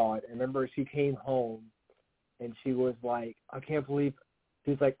sister saw it. I remember she came home and she was like, I can't believe.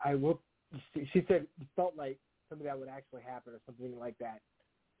 She's like, she said it felt like something that would actually happen or something like that.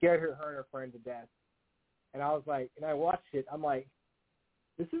 Scared her and her friend to death. And I was like, and I watched it. I'm like,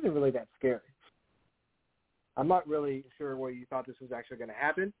 this isn't really that scary. I'm not really sure where you thought this was actually going to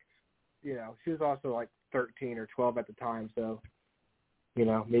happen. You know, she was also like 13 or 12 at the time, so. You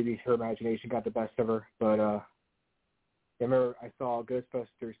know, maybe her imagination got the best of her. But I remember I saw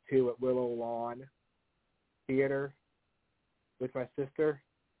Ghostbusters 2 at Willow Lawn Theater with my sister.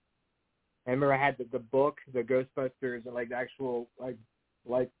 I remember I had the book, the Ghostbusters, and like the actual like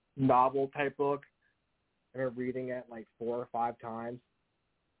novel type book. I remember reading it like 4 or 5 times.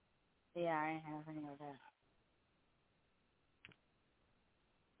 Yeah, I have any of that.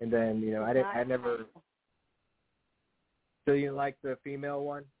 And then, you know, I never. So you like the female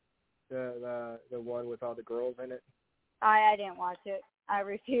one, the one with all the girls in it? I didn't watch it. I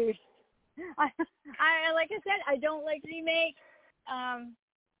refused. I like I said, I don't like remakes.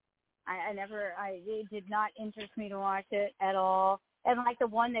 It did not interest me to watch it at all. And like the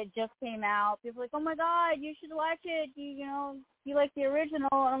one that just came out, people are like, oh my God, you should watch it. You like the original.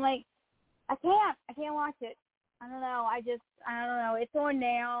 And I'm like, I can't watch it. I don't know. I don't know. It's on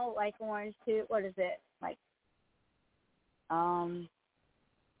now, like on what is it? Like,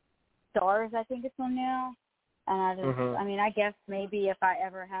 Stars, I think it's on now. And I just, I mean, I guess maybe if I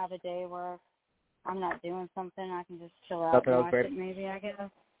ever have a day where I'm not doing something, I can just chill out and watch it, maybe, I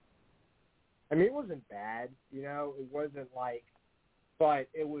guess. I mean, it wasn't bad, It wasn't like, but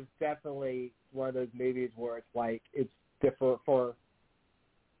it was definitely one of those movies where it's like, it's different for,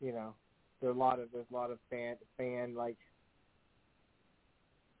 there's a lot of fan like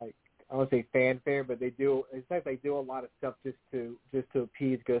I don't say fanfare, but it's like they do a lot of stuff just to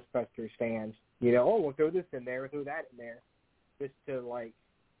appease Ghostbusters fans. We'll throw this in there, we'll throw that in there, just to like,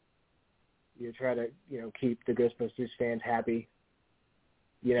 try to, keep the Ghostbusters fans happy.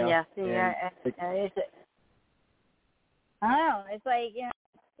 Yeah, see, I don't know. It's like,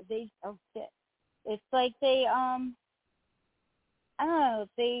 it's like they, I don't know,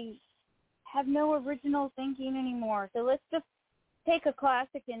 they have no original thinking anymore. So let's just take a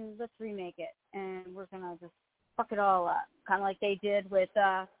classic and let's remake it. And we're going to just fuck it all up. Kind of like they did with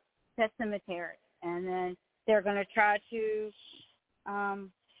Pet Sematary. And then they're going to try to,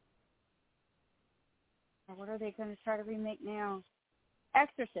 what are they going to try to remake now?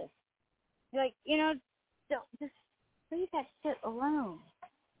 Exorcist. Like, don't just leave that shit alone.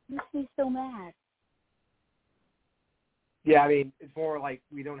 It makes me so mad. Yeah, I mean, it's more like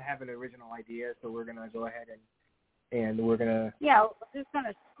we don't have an original idea, so we're going to go ahead and we're going to... Yeah, we're just going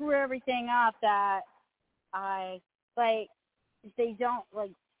to screw everything up that if they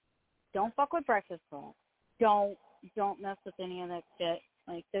don't fuck with Breakfast Club. Don't mess with any of that shit.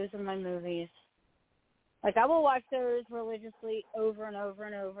 Like, those are my movies. Like, I will watch those religiously over and over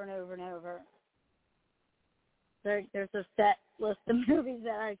and over and over and over. There's a set list of movies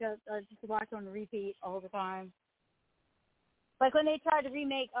that I just watch on repeat all the time. Like when they tried to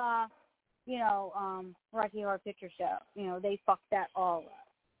remake, Rocky Horror Picture Show, they fucked that all up.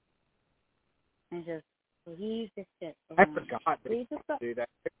 And just leave this shit alone. I forgot they do that.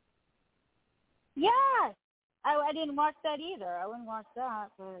 Yes! I didn't watch that either. I wouldn't watch that,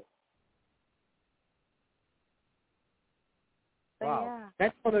 but... Wow, yeah.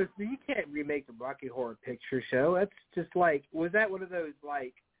 That's one of those, you can't remake the Rocky Horror Picture Show. That's just like, was that one of those,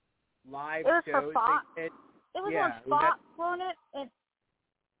 like, live shows? It was for Fox. It was on Fox, wasn't it?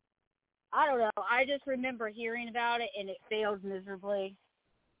 I don't know. I just remember hearing about it, and it failed miserably.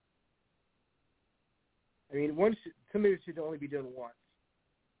 I mean, some movies should only be done once,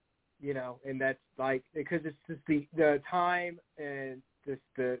 and that's like, because it's just the time and just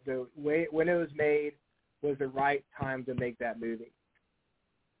the way, when it was made, was the right time to make that movie.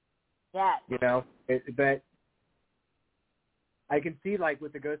 Yeah. But I can see, like,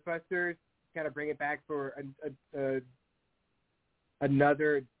 with the Ghostbusters, kind of bring it back for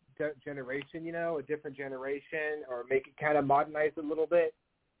another generation, a different generation, or make it kind of modernize it a little bit.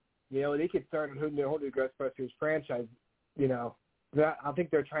 They could start a whole new Ghostbusters franchise, I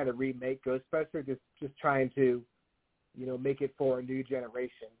think they're trying to remake Ghostbusters, just trying to, make it for a new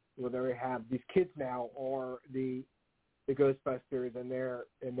generation. Where they have these kids now, or the Ghostbusters, and they're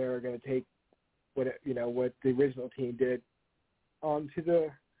going to take what the original team did to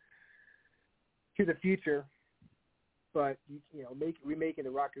the future. But remaking the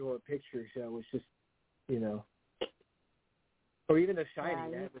Rocky Horror Picture Show was just or even The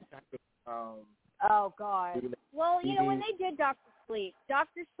Shining. Oh God. Well, when they did Dr. Sleep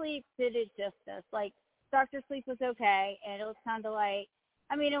did it justice. Like, Dr. Sleep was okay, and it was kind of like,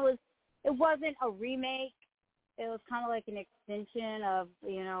 I mean, it wasn't a remake. It was kind of like an extension of,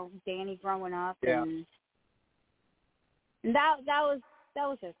 Danny growing up. Yeah. And that was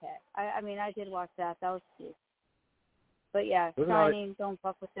okay. I mean, I did watch that. That was cute. But yeah, Shining, don't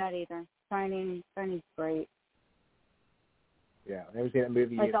fuck with that either. Shining's great. Yeah, I never seen that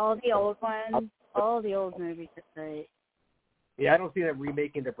movie. Like all the old ones, all the old movies are great. Yeah, I don't see them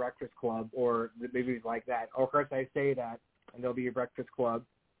remaking The Breakfast Club or the movies like that. Of course, I say that, and there'll be a Breakfast Club.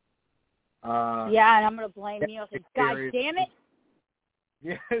 Yeah, and I'm going to blame you. Say, God damn it.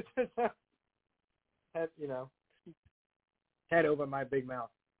 Yes. Head over my big mouth.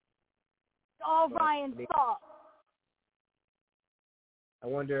 All Ryan's fault. I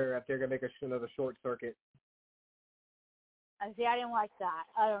wonder if they're going to make another Short Circuit. See, I didn't like that.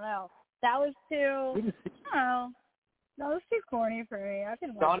 I don't know. That was too, that was too corny for me. I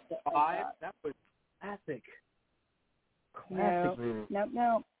couldn't watch that. Sonic 5, that was classic. Classic movie.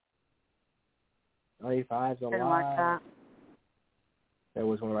 Nope. 95's alive. Didn't watch that. That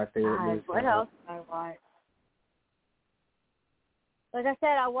was one of my favorite movies. What else did I watch? Like I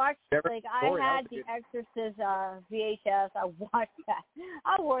said, I watched, I had The good. Exorcist VHS. I watched that.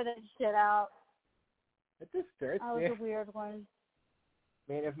 I wore that shit out. It's a scary. That was a weird one.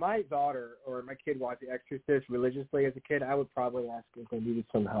 Man, if my daughter or my kid watched The Exorcist religiously as a kid, I would probably ask if they needed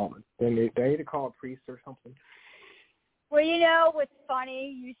some help. They need to call a priest or something. Well, you know what's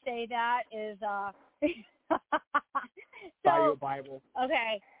funny? You say that is Buy you a Bible.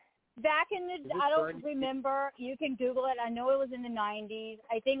 Okay. Back in the, I don't remember. You can Google it. I know it was in the 90s.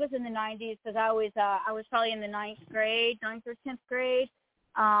 I think it was in the 90s because I was probably in the 9th or 10th grade.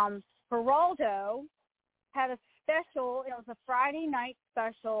 Geraldo had a special. It was a Friday night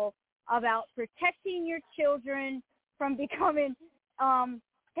special about protecting your children from becoming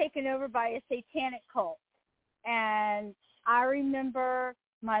taken over by a satanic cult. And I remember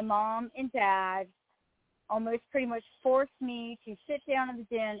my mom and dad almost pretty much forced me to sit down in the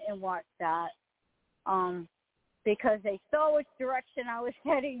den and watch that because they saw which direction I was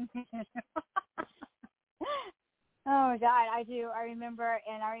heading. Oh, my God, I do. I remember,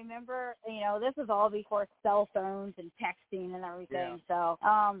 this was all before cell phones and texting and everything. Yeah. So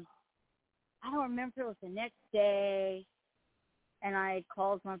I don't remember if it was the next day, and I had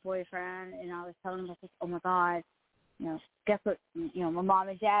called my boyfriend, and I was telling him, I said, oh, my God, guess what, my mom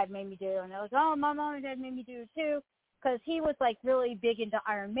and dad made me do? And I was, oh, my mom and dad made me do it too, because he was, really big into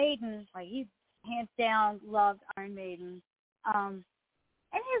Iron Maiden. He hands down loved Iron Maiden.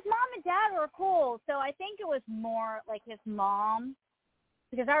 And his mom and dad were cool, so I think it was more like his mom,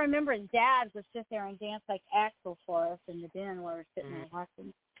 because I remember his dad would sit there and dance like Axl for us in the den while we were sitting there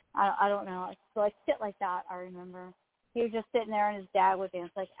watching. I don't know, so shit like that I remember. He was just sitting there and his dad would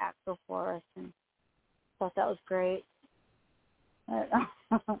dance like Axl for us, and thought that was great.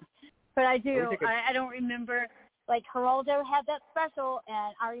 But I do. I don't remember. Geraldo had that special,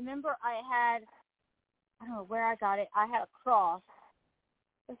 and I remember I don't know where I got it. I had a cross.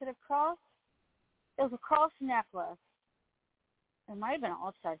 Was it a cross? It was a cross necklace. It might have been an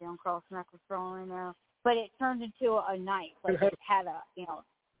upside-down cross necklace for all I know. But it turned into a knife. It had a,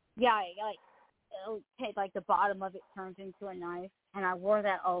 the bottom of it turned into a knife. And I wore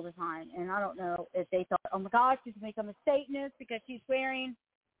that all the time. And I don't know if they thought, oh, my gosh, she's going to become a Satanist because she's wearing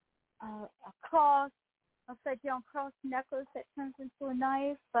a cross, upside-down cross necklace that turns into a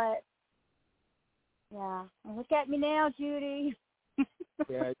knife. But, yeah. Look at me now, Judy.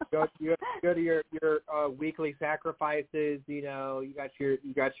 Yeah, you go to your weekly sacrifices. You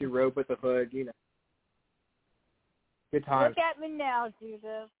got your robe with the hood. Good times. Look at me now,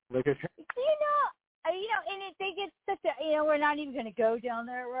 Judith. Look at and they get such a we're not even going to go down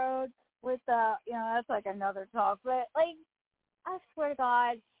that road with that's another talk. But I swear to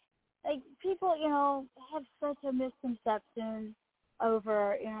God, people have such a misconception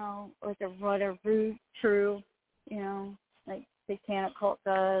over what a root true satanic cult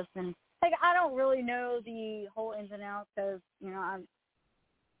does, and I don't really know the whole ins and outs because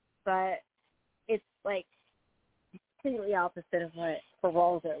but it's completely opposite of what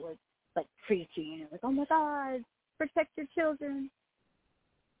Geraldo was preaching. It was, oh my God, protect your children.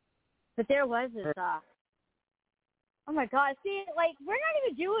 But there was this oh my God, see, we're not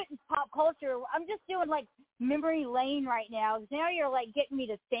even doing pop culture. I'm just doing memory lane right now. Now you're getting me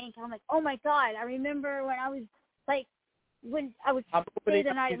to think. I'm oh my God, I remember when I was when I would stay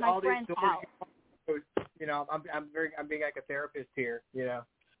the night at my friend's house. I'm being like a therapist here. You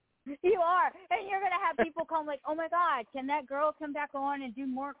are, and you're gonna have people come oh my God, can that girl come back on and do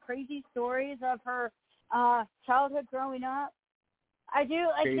more crazy stories of her childhood growing up? I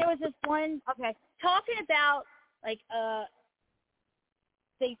do. There was this one. Okay, talking about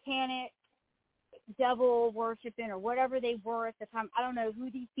satanic devil worshiping or whatever they were at the time. I don't know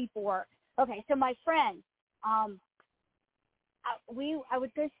who these people were. Okay, so my friend, I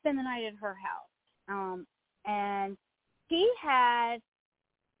would go spend the night at her house, and she had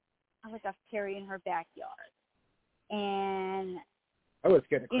a cafeteria in her backyard, and I was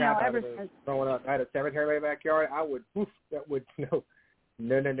getting crap out of her growing up. I had a cemetery in my backyard. I would, that would no.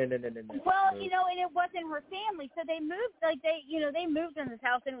 Well, and it wasn't her family, so they moved. They moved in this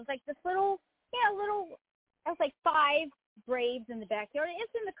house, and it was this little. It was 5 graves in the backyard.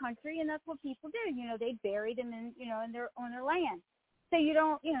 It's in the country, and that's what people do. They bury them in on their land. So you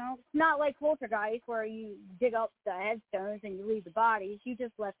don't, it's not like poltergeist where you dig up the headstones and you leave the bodies. You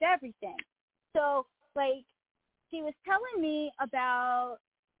just left everything. So she was telling me about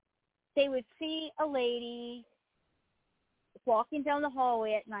they would see a lady walking down the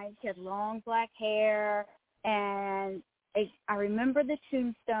hallway at night. She had long black hair, and I remember the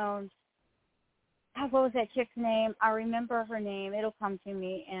tombstones. What was that chick's name? I remember her name. It'll come to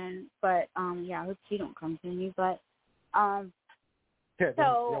me, I hope she don't come to me, but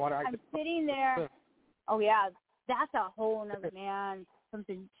So I'm sitting there. Oh yeah, that's a whole nother man. Some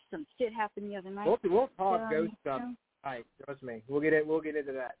shit happened the other night. We'll talk ghost stuff. Right, trust me. We'll get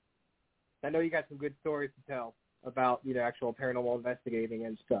into that. I know you got some good stories to tell about actual paranormal investigating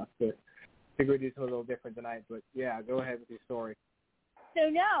and stuff. But I think we'll do something a little different tonight. But yeah, go ahead with your story.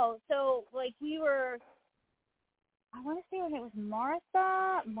 So like we were. I want to say her name was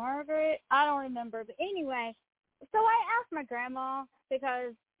Margaret. I don't remember, but anyway. So I asked my grandma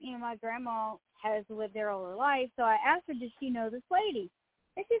because, my grandma has lived there all her life. So I asked her, did she know this lady?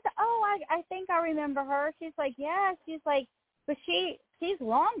 And she said, I think I remember her. She's like, yeah. She's like, but she's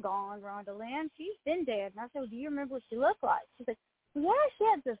long gone, Rhonda Lynn. She's been dead. And I said, well, do you remember what she looked like? She's like, yeah, she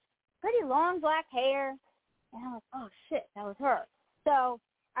had this pretty long black hair. And I was like, oh, shit, that was her. So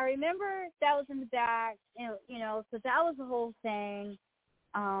I remember that was in the back, so that was the whole thing.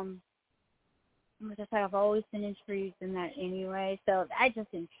 Just like I've always been intrigued in that anyway, so that just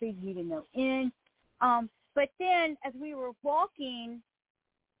intrigued me to no end. But then as we were walking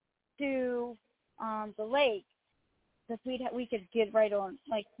to the lake, because we could get right on,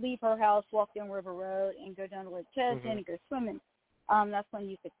 like leave her house, walk down River Road, and go down to Lake Chesson and go swimming. That's when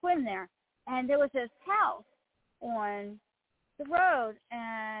you could swim there. And there was this house on the road,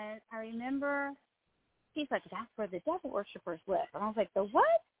 and I remember she's like, that's where the devil worshippers live. And I was like, the what?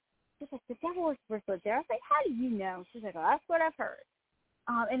 She's like, the devil worshippers live there. I was like, how do you know? She's like, oh, that's what I've heard.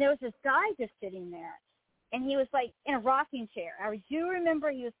 And there was this guy just sitting there, and he was like in a rocking chair. I do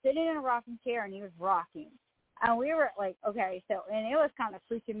remember he was sitting in a rocking chair, and he was rocking. And we were like, okay, and it was kind of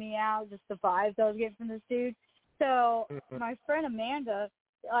freaking me out, just the vibes I was getting from this dude. So my friend Amanda,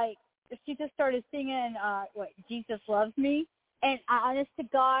 like, she just started singing, Jesus Loves Me. And honest to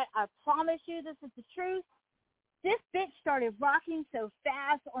God, I promise you this is the truth. This bitch started rocking so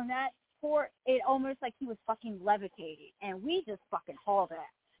fast on that sport, it almost like he was fucking levitating. And we just fucking hauled ass.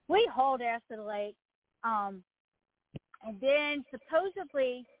 We hauled ass to the lake. And then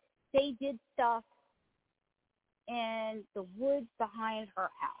supposedly they did stuff in the woods behind her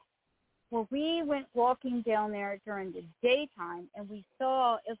house. Well, we went walking down there during the daytime, and we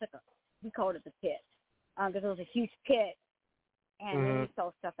saw, it was like we called it the pit, because it was a huge pit, and then we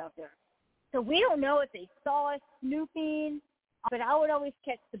saw stuff out there. So we don't know if they saw us snooping, but I would always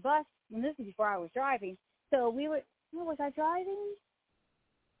catch the bus, and this is before I was driving. So we would, was I driving?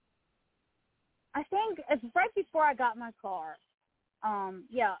 I think it's right before I got my car.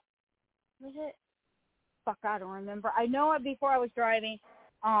 Yeah. Was it? Fuck, I don't remember. I know it before I was driving,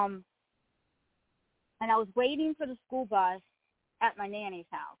 and I was waiting for the school bus at my nanny's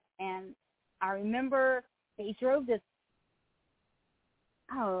house. And I remember they drove this,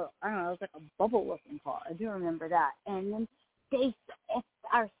 I don't know, it was like a bubble-looking car. I do remember that. And then they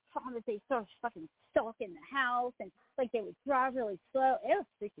started fucking stalking the house, and like they would drive really slow. It was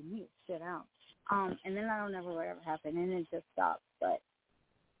freaking me shit out. And then I don't know whatever happened, and it just stopped. But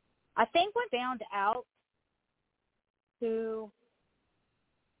I think we found out who,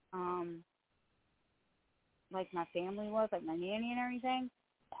 like my family was, like my nanny and everything.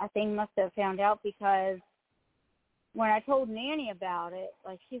 I think must have found out because when I told Nanny about it,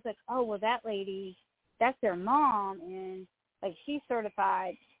 like she's like, oh, well, that lady, that's their mom, and like she's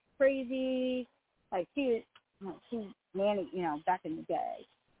certified crazy. Like she Nanny, back in the day,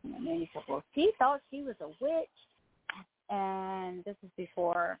 Nanny said, well, she thought she was a witch, and this is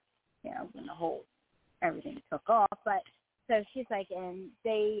before, when the whole everything took off. But so she's like, and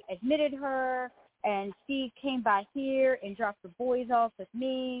they admitted her, and she came by here and dropped the boys off with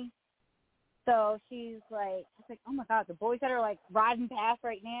me. So she's like, oh my God, the boys that are like riding past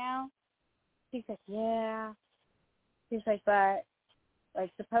right now. She's like, yeah. She's like, but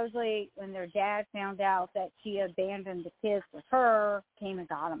like supposedly when their dad found out that she abandoned the kids with her, came and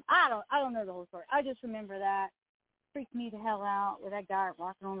got them. I don't know the whole story. I just remember that freaked me the hell out with that guy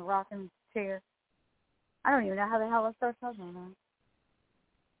rocking on the rocking chair. I don't even know how the hell I started talking about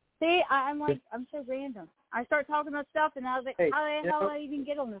that. See, I'm so random. I start talking about stuff, and I was like, how the hell did I even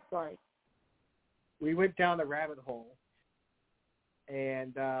get on this story? We went down the rabbit hole,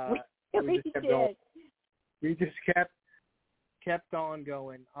 and we just kept going. We just kept on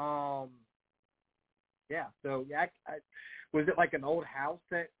going. Yeah. So was it like an old house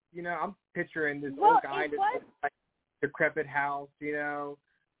that I'm picturing this old guy that's like a decrepit house,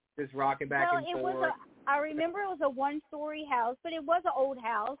 just rocking back and forth. I remember it was a one-story house, but it was an old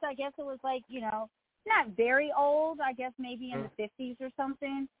house. I guess it was like not very old. I guess maybe in the 50s or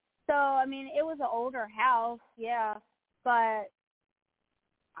something. So, I mean, it was an older house, yeah, but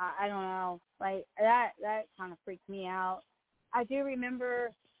I don't know. Like, that kind of freaked me out. I do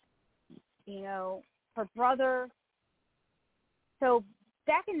remember, her brother so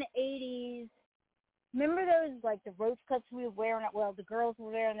back in the 80s, remember those, like, the roach cuts we were wearing? Well, the girls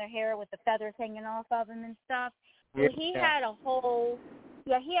were wearing their hair with the feathers hanging off of them and stuff. Well, he had a whole,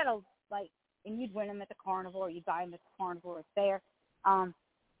 he had a, like, and you'd win them at the carnival or you'd buy them at the carnival or fair.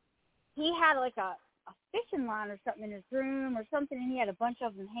 He had, like, a fishing line or something in his room or something, and he had a bunch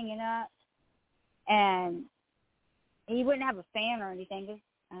of them hanging up. And he wouldn't have a fan or anything.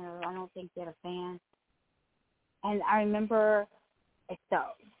 I don't think he had a fan. And I remember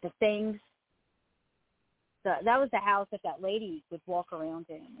the things. That was the house that lady would walk around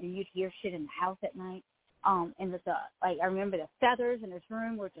in, and you'd hear shit in the house at night. And I remember the feathers in his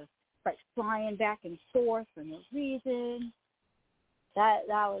room were just like flying back and forth for no reason. That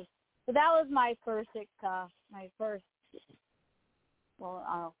was my first.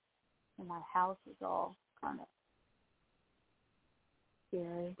 My house is all kind of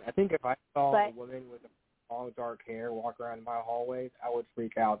scary. I think if I saw a woman with long dark hair walk around in my hallways, I would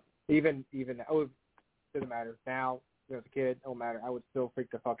freak out. Even doesn't matter now. As a kid, don't matter. I would still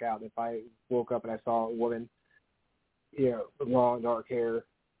freak the fuck out if I woke up and I saw a woman, with long dark hair,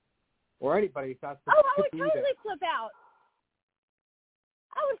 or anybody. I would totally flip out.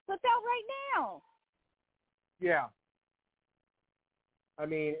 I would flip out right now. Yeah. I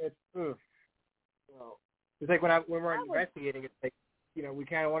mean, it's it's like when we're investigating, it's like, we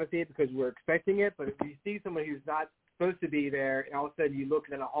kind of want to see it because we're expecting it, but if you see someone who's not supposed to be there, and all of a sudden you look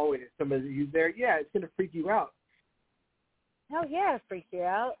in the hallway and somebody who's there, it's going to freak you out. Oh, yeah, it freaks you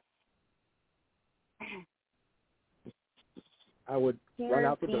out. I would run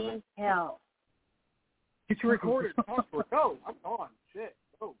out the door. Hell. Get your recorder. Talk for it. No, I'm gone. Shit.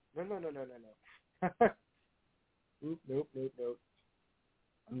 Oh, no. Nope.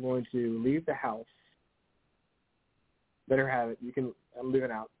 I'm going to leave the house. Better have it. I'm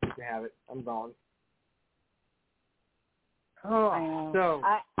leaving out. You can have it. I'm gone. Oh, so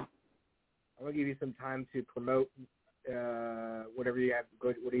I'm gonna give you some time to promote whatever you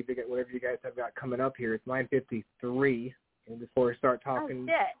guys have got coming up here. It's 9:53, and before we start talking,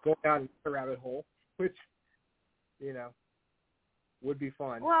 go down the rabbit hole, which would be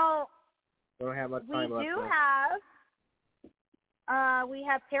fun. Well, we don't have much time left. We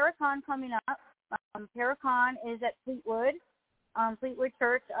have Paracon coming up. Paracon is at Fleetwood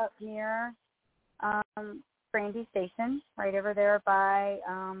Church up near Brandy Station, right over there by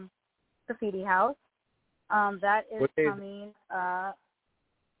Graffiti House. That is coming. Let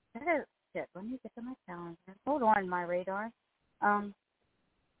me get to my calendar. Hold on, my radar. Let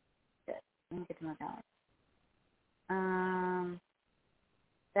me get to my calendar.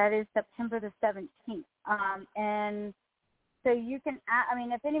 That is September the 17th. And so you can,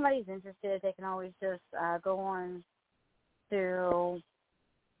 if anybody's interested, they can always just go on to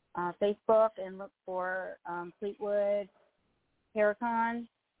Facebook and look for Fleetwood Paracon.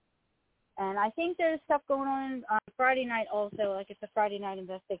 And I think there's stuff going on Friday night also, like it's a Friday night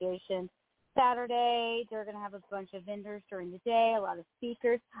investigation. Saturday, they're going to have a bunch of vendors during the day, a lot of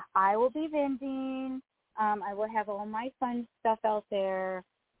speakers. I will be vending. I will have all my fun stuff out there.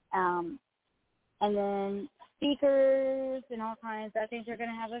 And then speakers and all kinds. I think they're going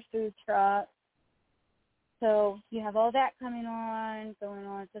to have a food truck. So you have all that going on. So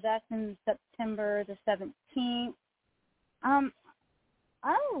that's in September the 17th.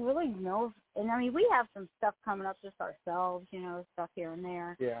 I don't really know. We have some stuff coming up just ourselves, stuff here and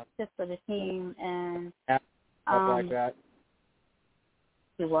there. Yeah. Just for the team. And stuff like that.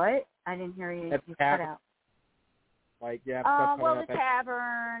 Do what? I didn't hear you. You cut out. Like, stuff coming up the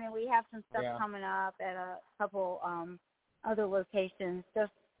tavern, and we have some stuff coming up at a couple other locations,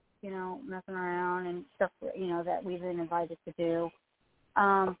 just, messing around and stuff, that we've been invited to do.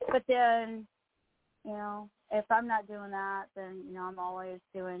 But then, if I'm not doing that, then, I'm always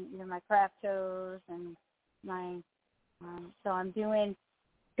doing, my craft shows and my, so I'm doing,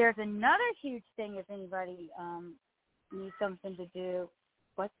 there's another huge thing if anybody needs something to do.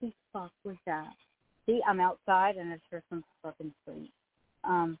 What the fuck was that? See, I'm outside and it's for some fucking sleep.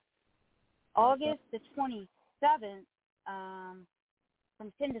 August the 27th,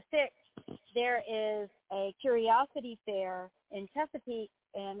 from 10 to 6, there is a curiosity fair in Chesapeake,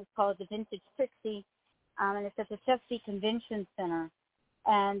 and it's called the Vintage Trixie, and it's at the Chesapeake Convention Center.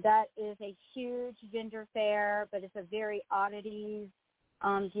 And that is a huge vendor fair, but it's a very oddities,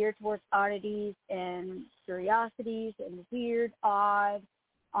 geared towards oddities and curiosities and weird, odd.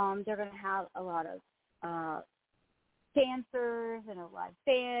 They're going to have a lot of dancers and a live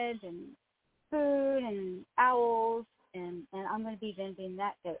band and food and owls, and I'm going to be vending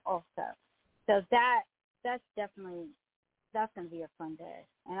that day also. So that's going to be a fun day.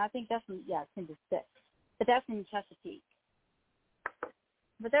 And I think that's 10 to 6. But that's in Chesapeake.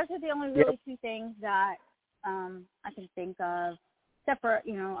 But those are the only really two things that I can think of, except for,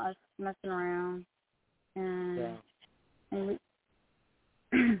 us messing around. And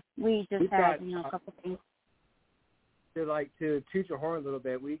we just had, a couple things. To toot your horn a little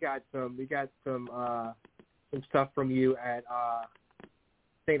bit, we got some stuff from you at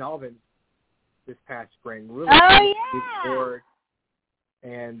St. Albans this past spring. Really board.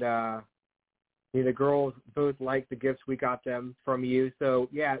 And the girls both liked the gifts we got them from you. So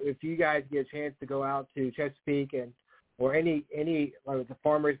yeah, if you guys get a chance to go out to Chesapeake or any like the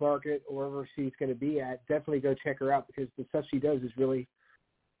farmers market or wherever she's going to be at, definitely go check her out, because the stuff she does is really,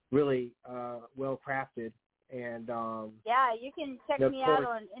 really well crafted. And you can check me out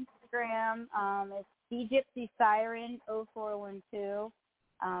on Instagram. It's TheGypsySiren0412,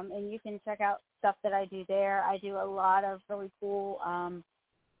 and you can check out stuff that I do there. I do a lot of really cool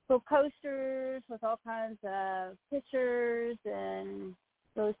posters with all kinds of pictures and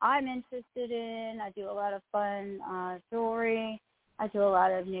those I'm interested in. I do a lot of fun jewelry. I do a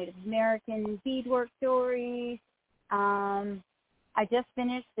lot of Native American beadwork stories. I just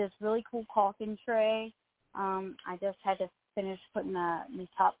finished this really cool caulking tray. I just had to finish putting the new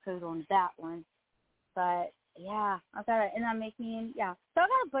top coat on that one. But yeah, I'm making, so I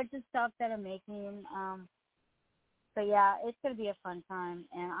got a bunch of stuff that I'm making. But yeah, it's going to be a fun time,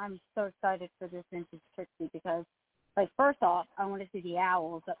 and I'm so excited for this vintage Trixie because, first off, I want to see the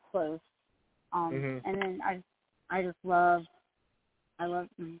owls up close. And then I love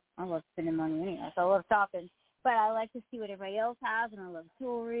spending money anyway, so I love shopping. But I like to see what everybody else has, and I love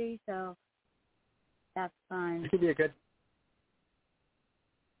jewelry, so that's fun. It could be a good.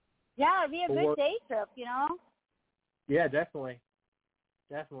 Yeah, it'd be a good day trip, Yeah, definitely.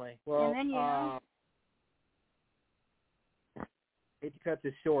 Well, and then, hate to cut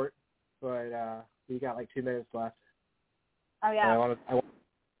this short, but we got 2 minutes left. Oh yeah. I want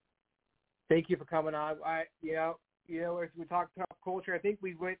thank you for coming on. As we talked pop culture, I think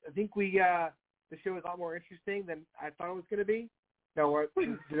the show is a lot more interesting than I thought it was going to be. No, we're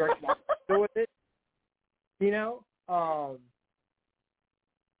still with it.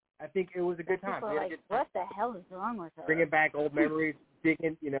 I think it was a good time. What the hell is wrong with her? Bringing back old memories,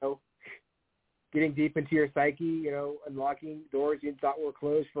 digging, getting deep into your psyche, unlocking doors you thought were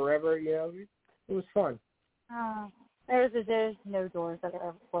closed forever, it was fun. There's no doors that are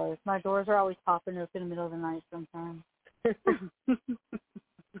ever closed. My doors are always popping open in the middle of the night sometimes.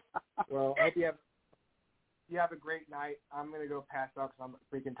 Well, I hope you have a great night. I'm going to go pass out because I'm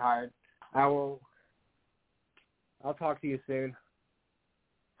freaking tired. I'll talk to you soon.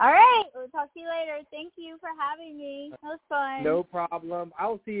 All right. We'll talk to you later. Thank you for having me. That was fun. No problem.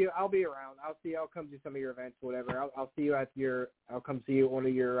 I'll see you. I'll be around. I'll come to some of your events, whatever. I'll see you I'll come see you at one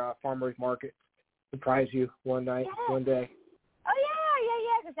of your farmers markets. Surprise you one day. Oh yeah.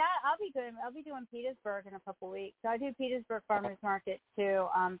 Because I'll be doing Petersburg in a couple weeks. So I do Petersburg Farmers Market too,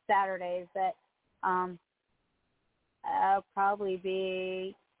 Saturdays. That I'll probably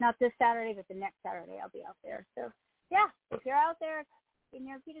be not this Saturday, but the next Saturday I'll be out there. So yeah, if you're out there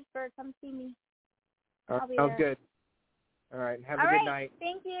near Petersburg, come see me. Sounds good. All right. Have a good night.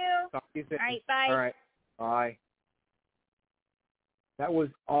 Thank you. Talk to you soon. All right. Bye. All right. Bye. That was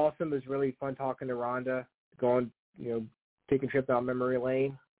awesome. It was really fun talking to Rhonda, taking a trip down memory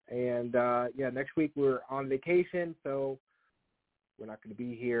lane. And, next week we're on vacation, so we're not going to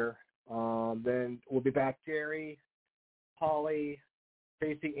be here. Then we'll be back, Jerry, Holly,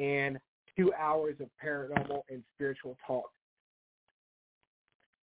 Tracy Ann, 2 hours of paranormal and spiritual talk.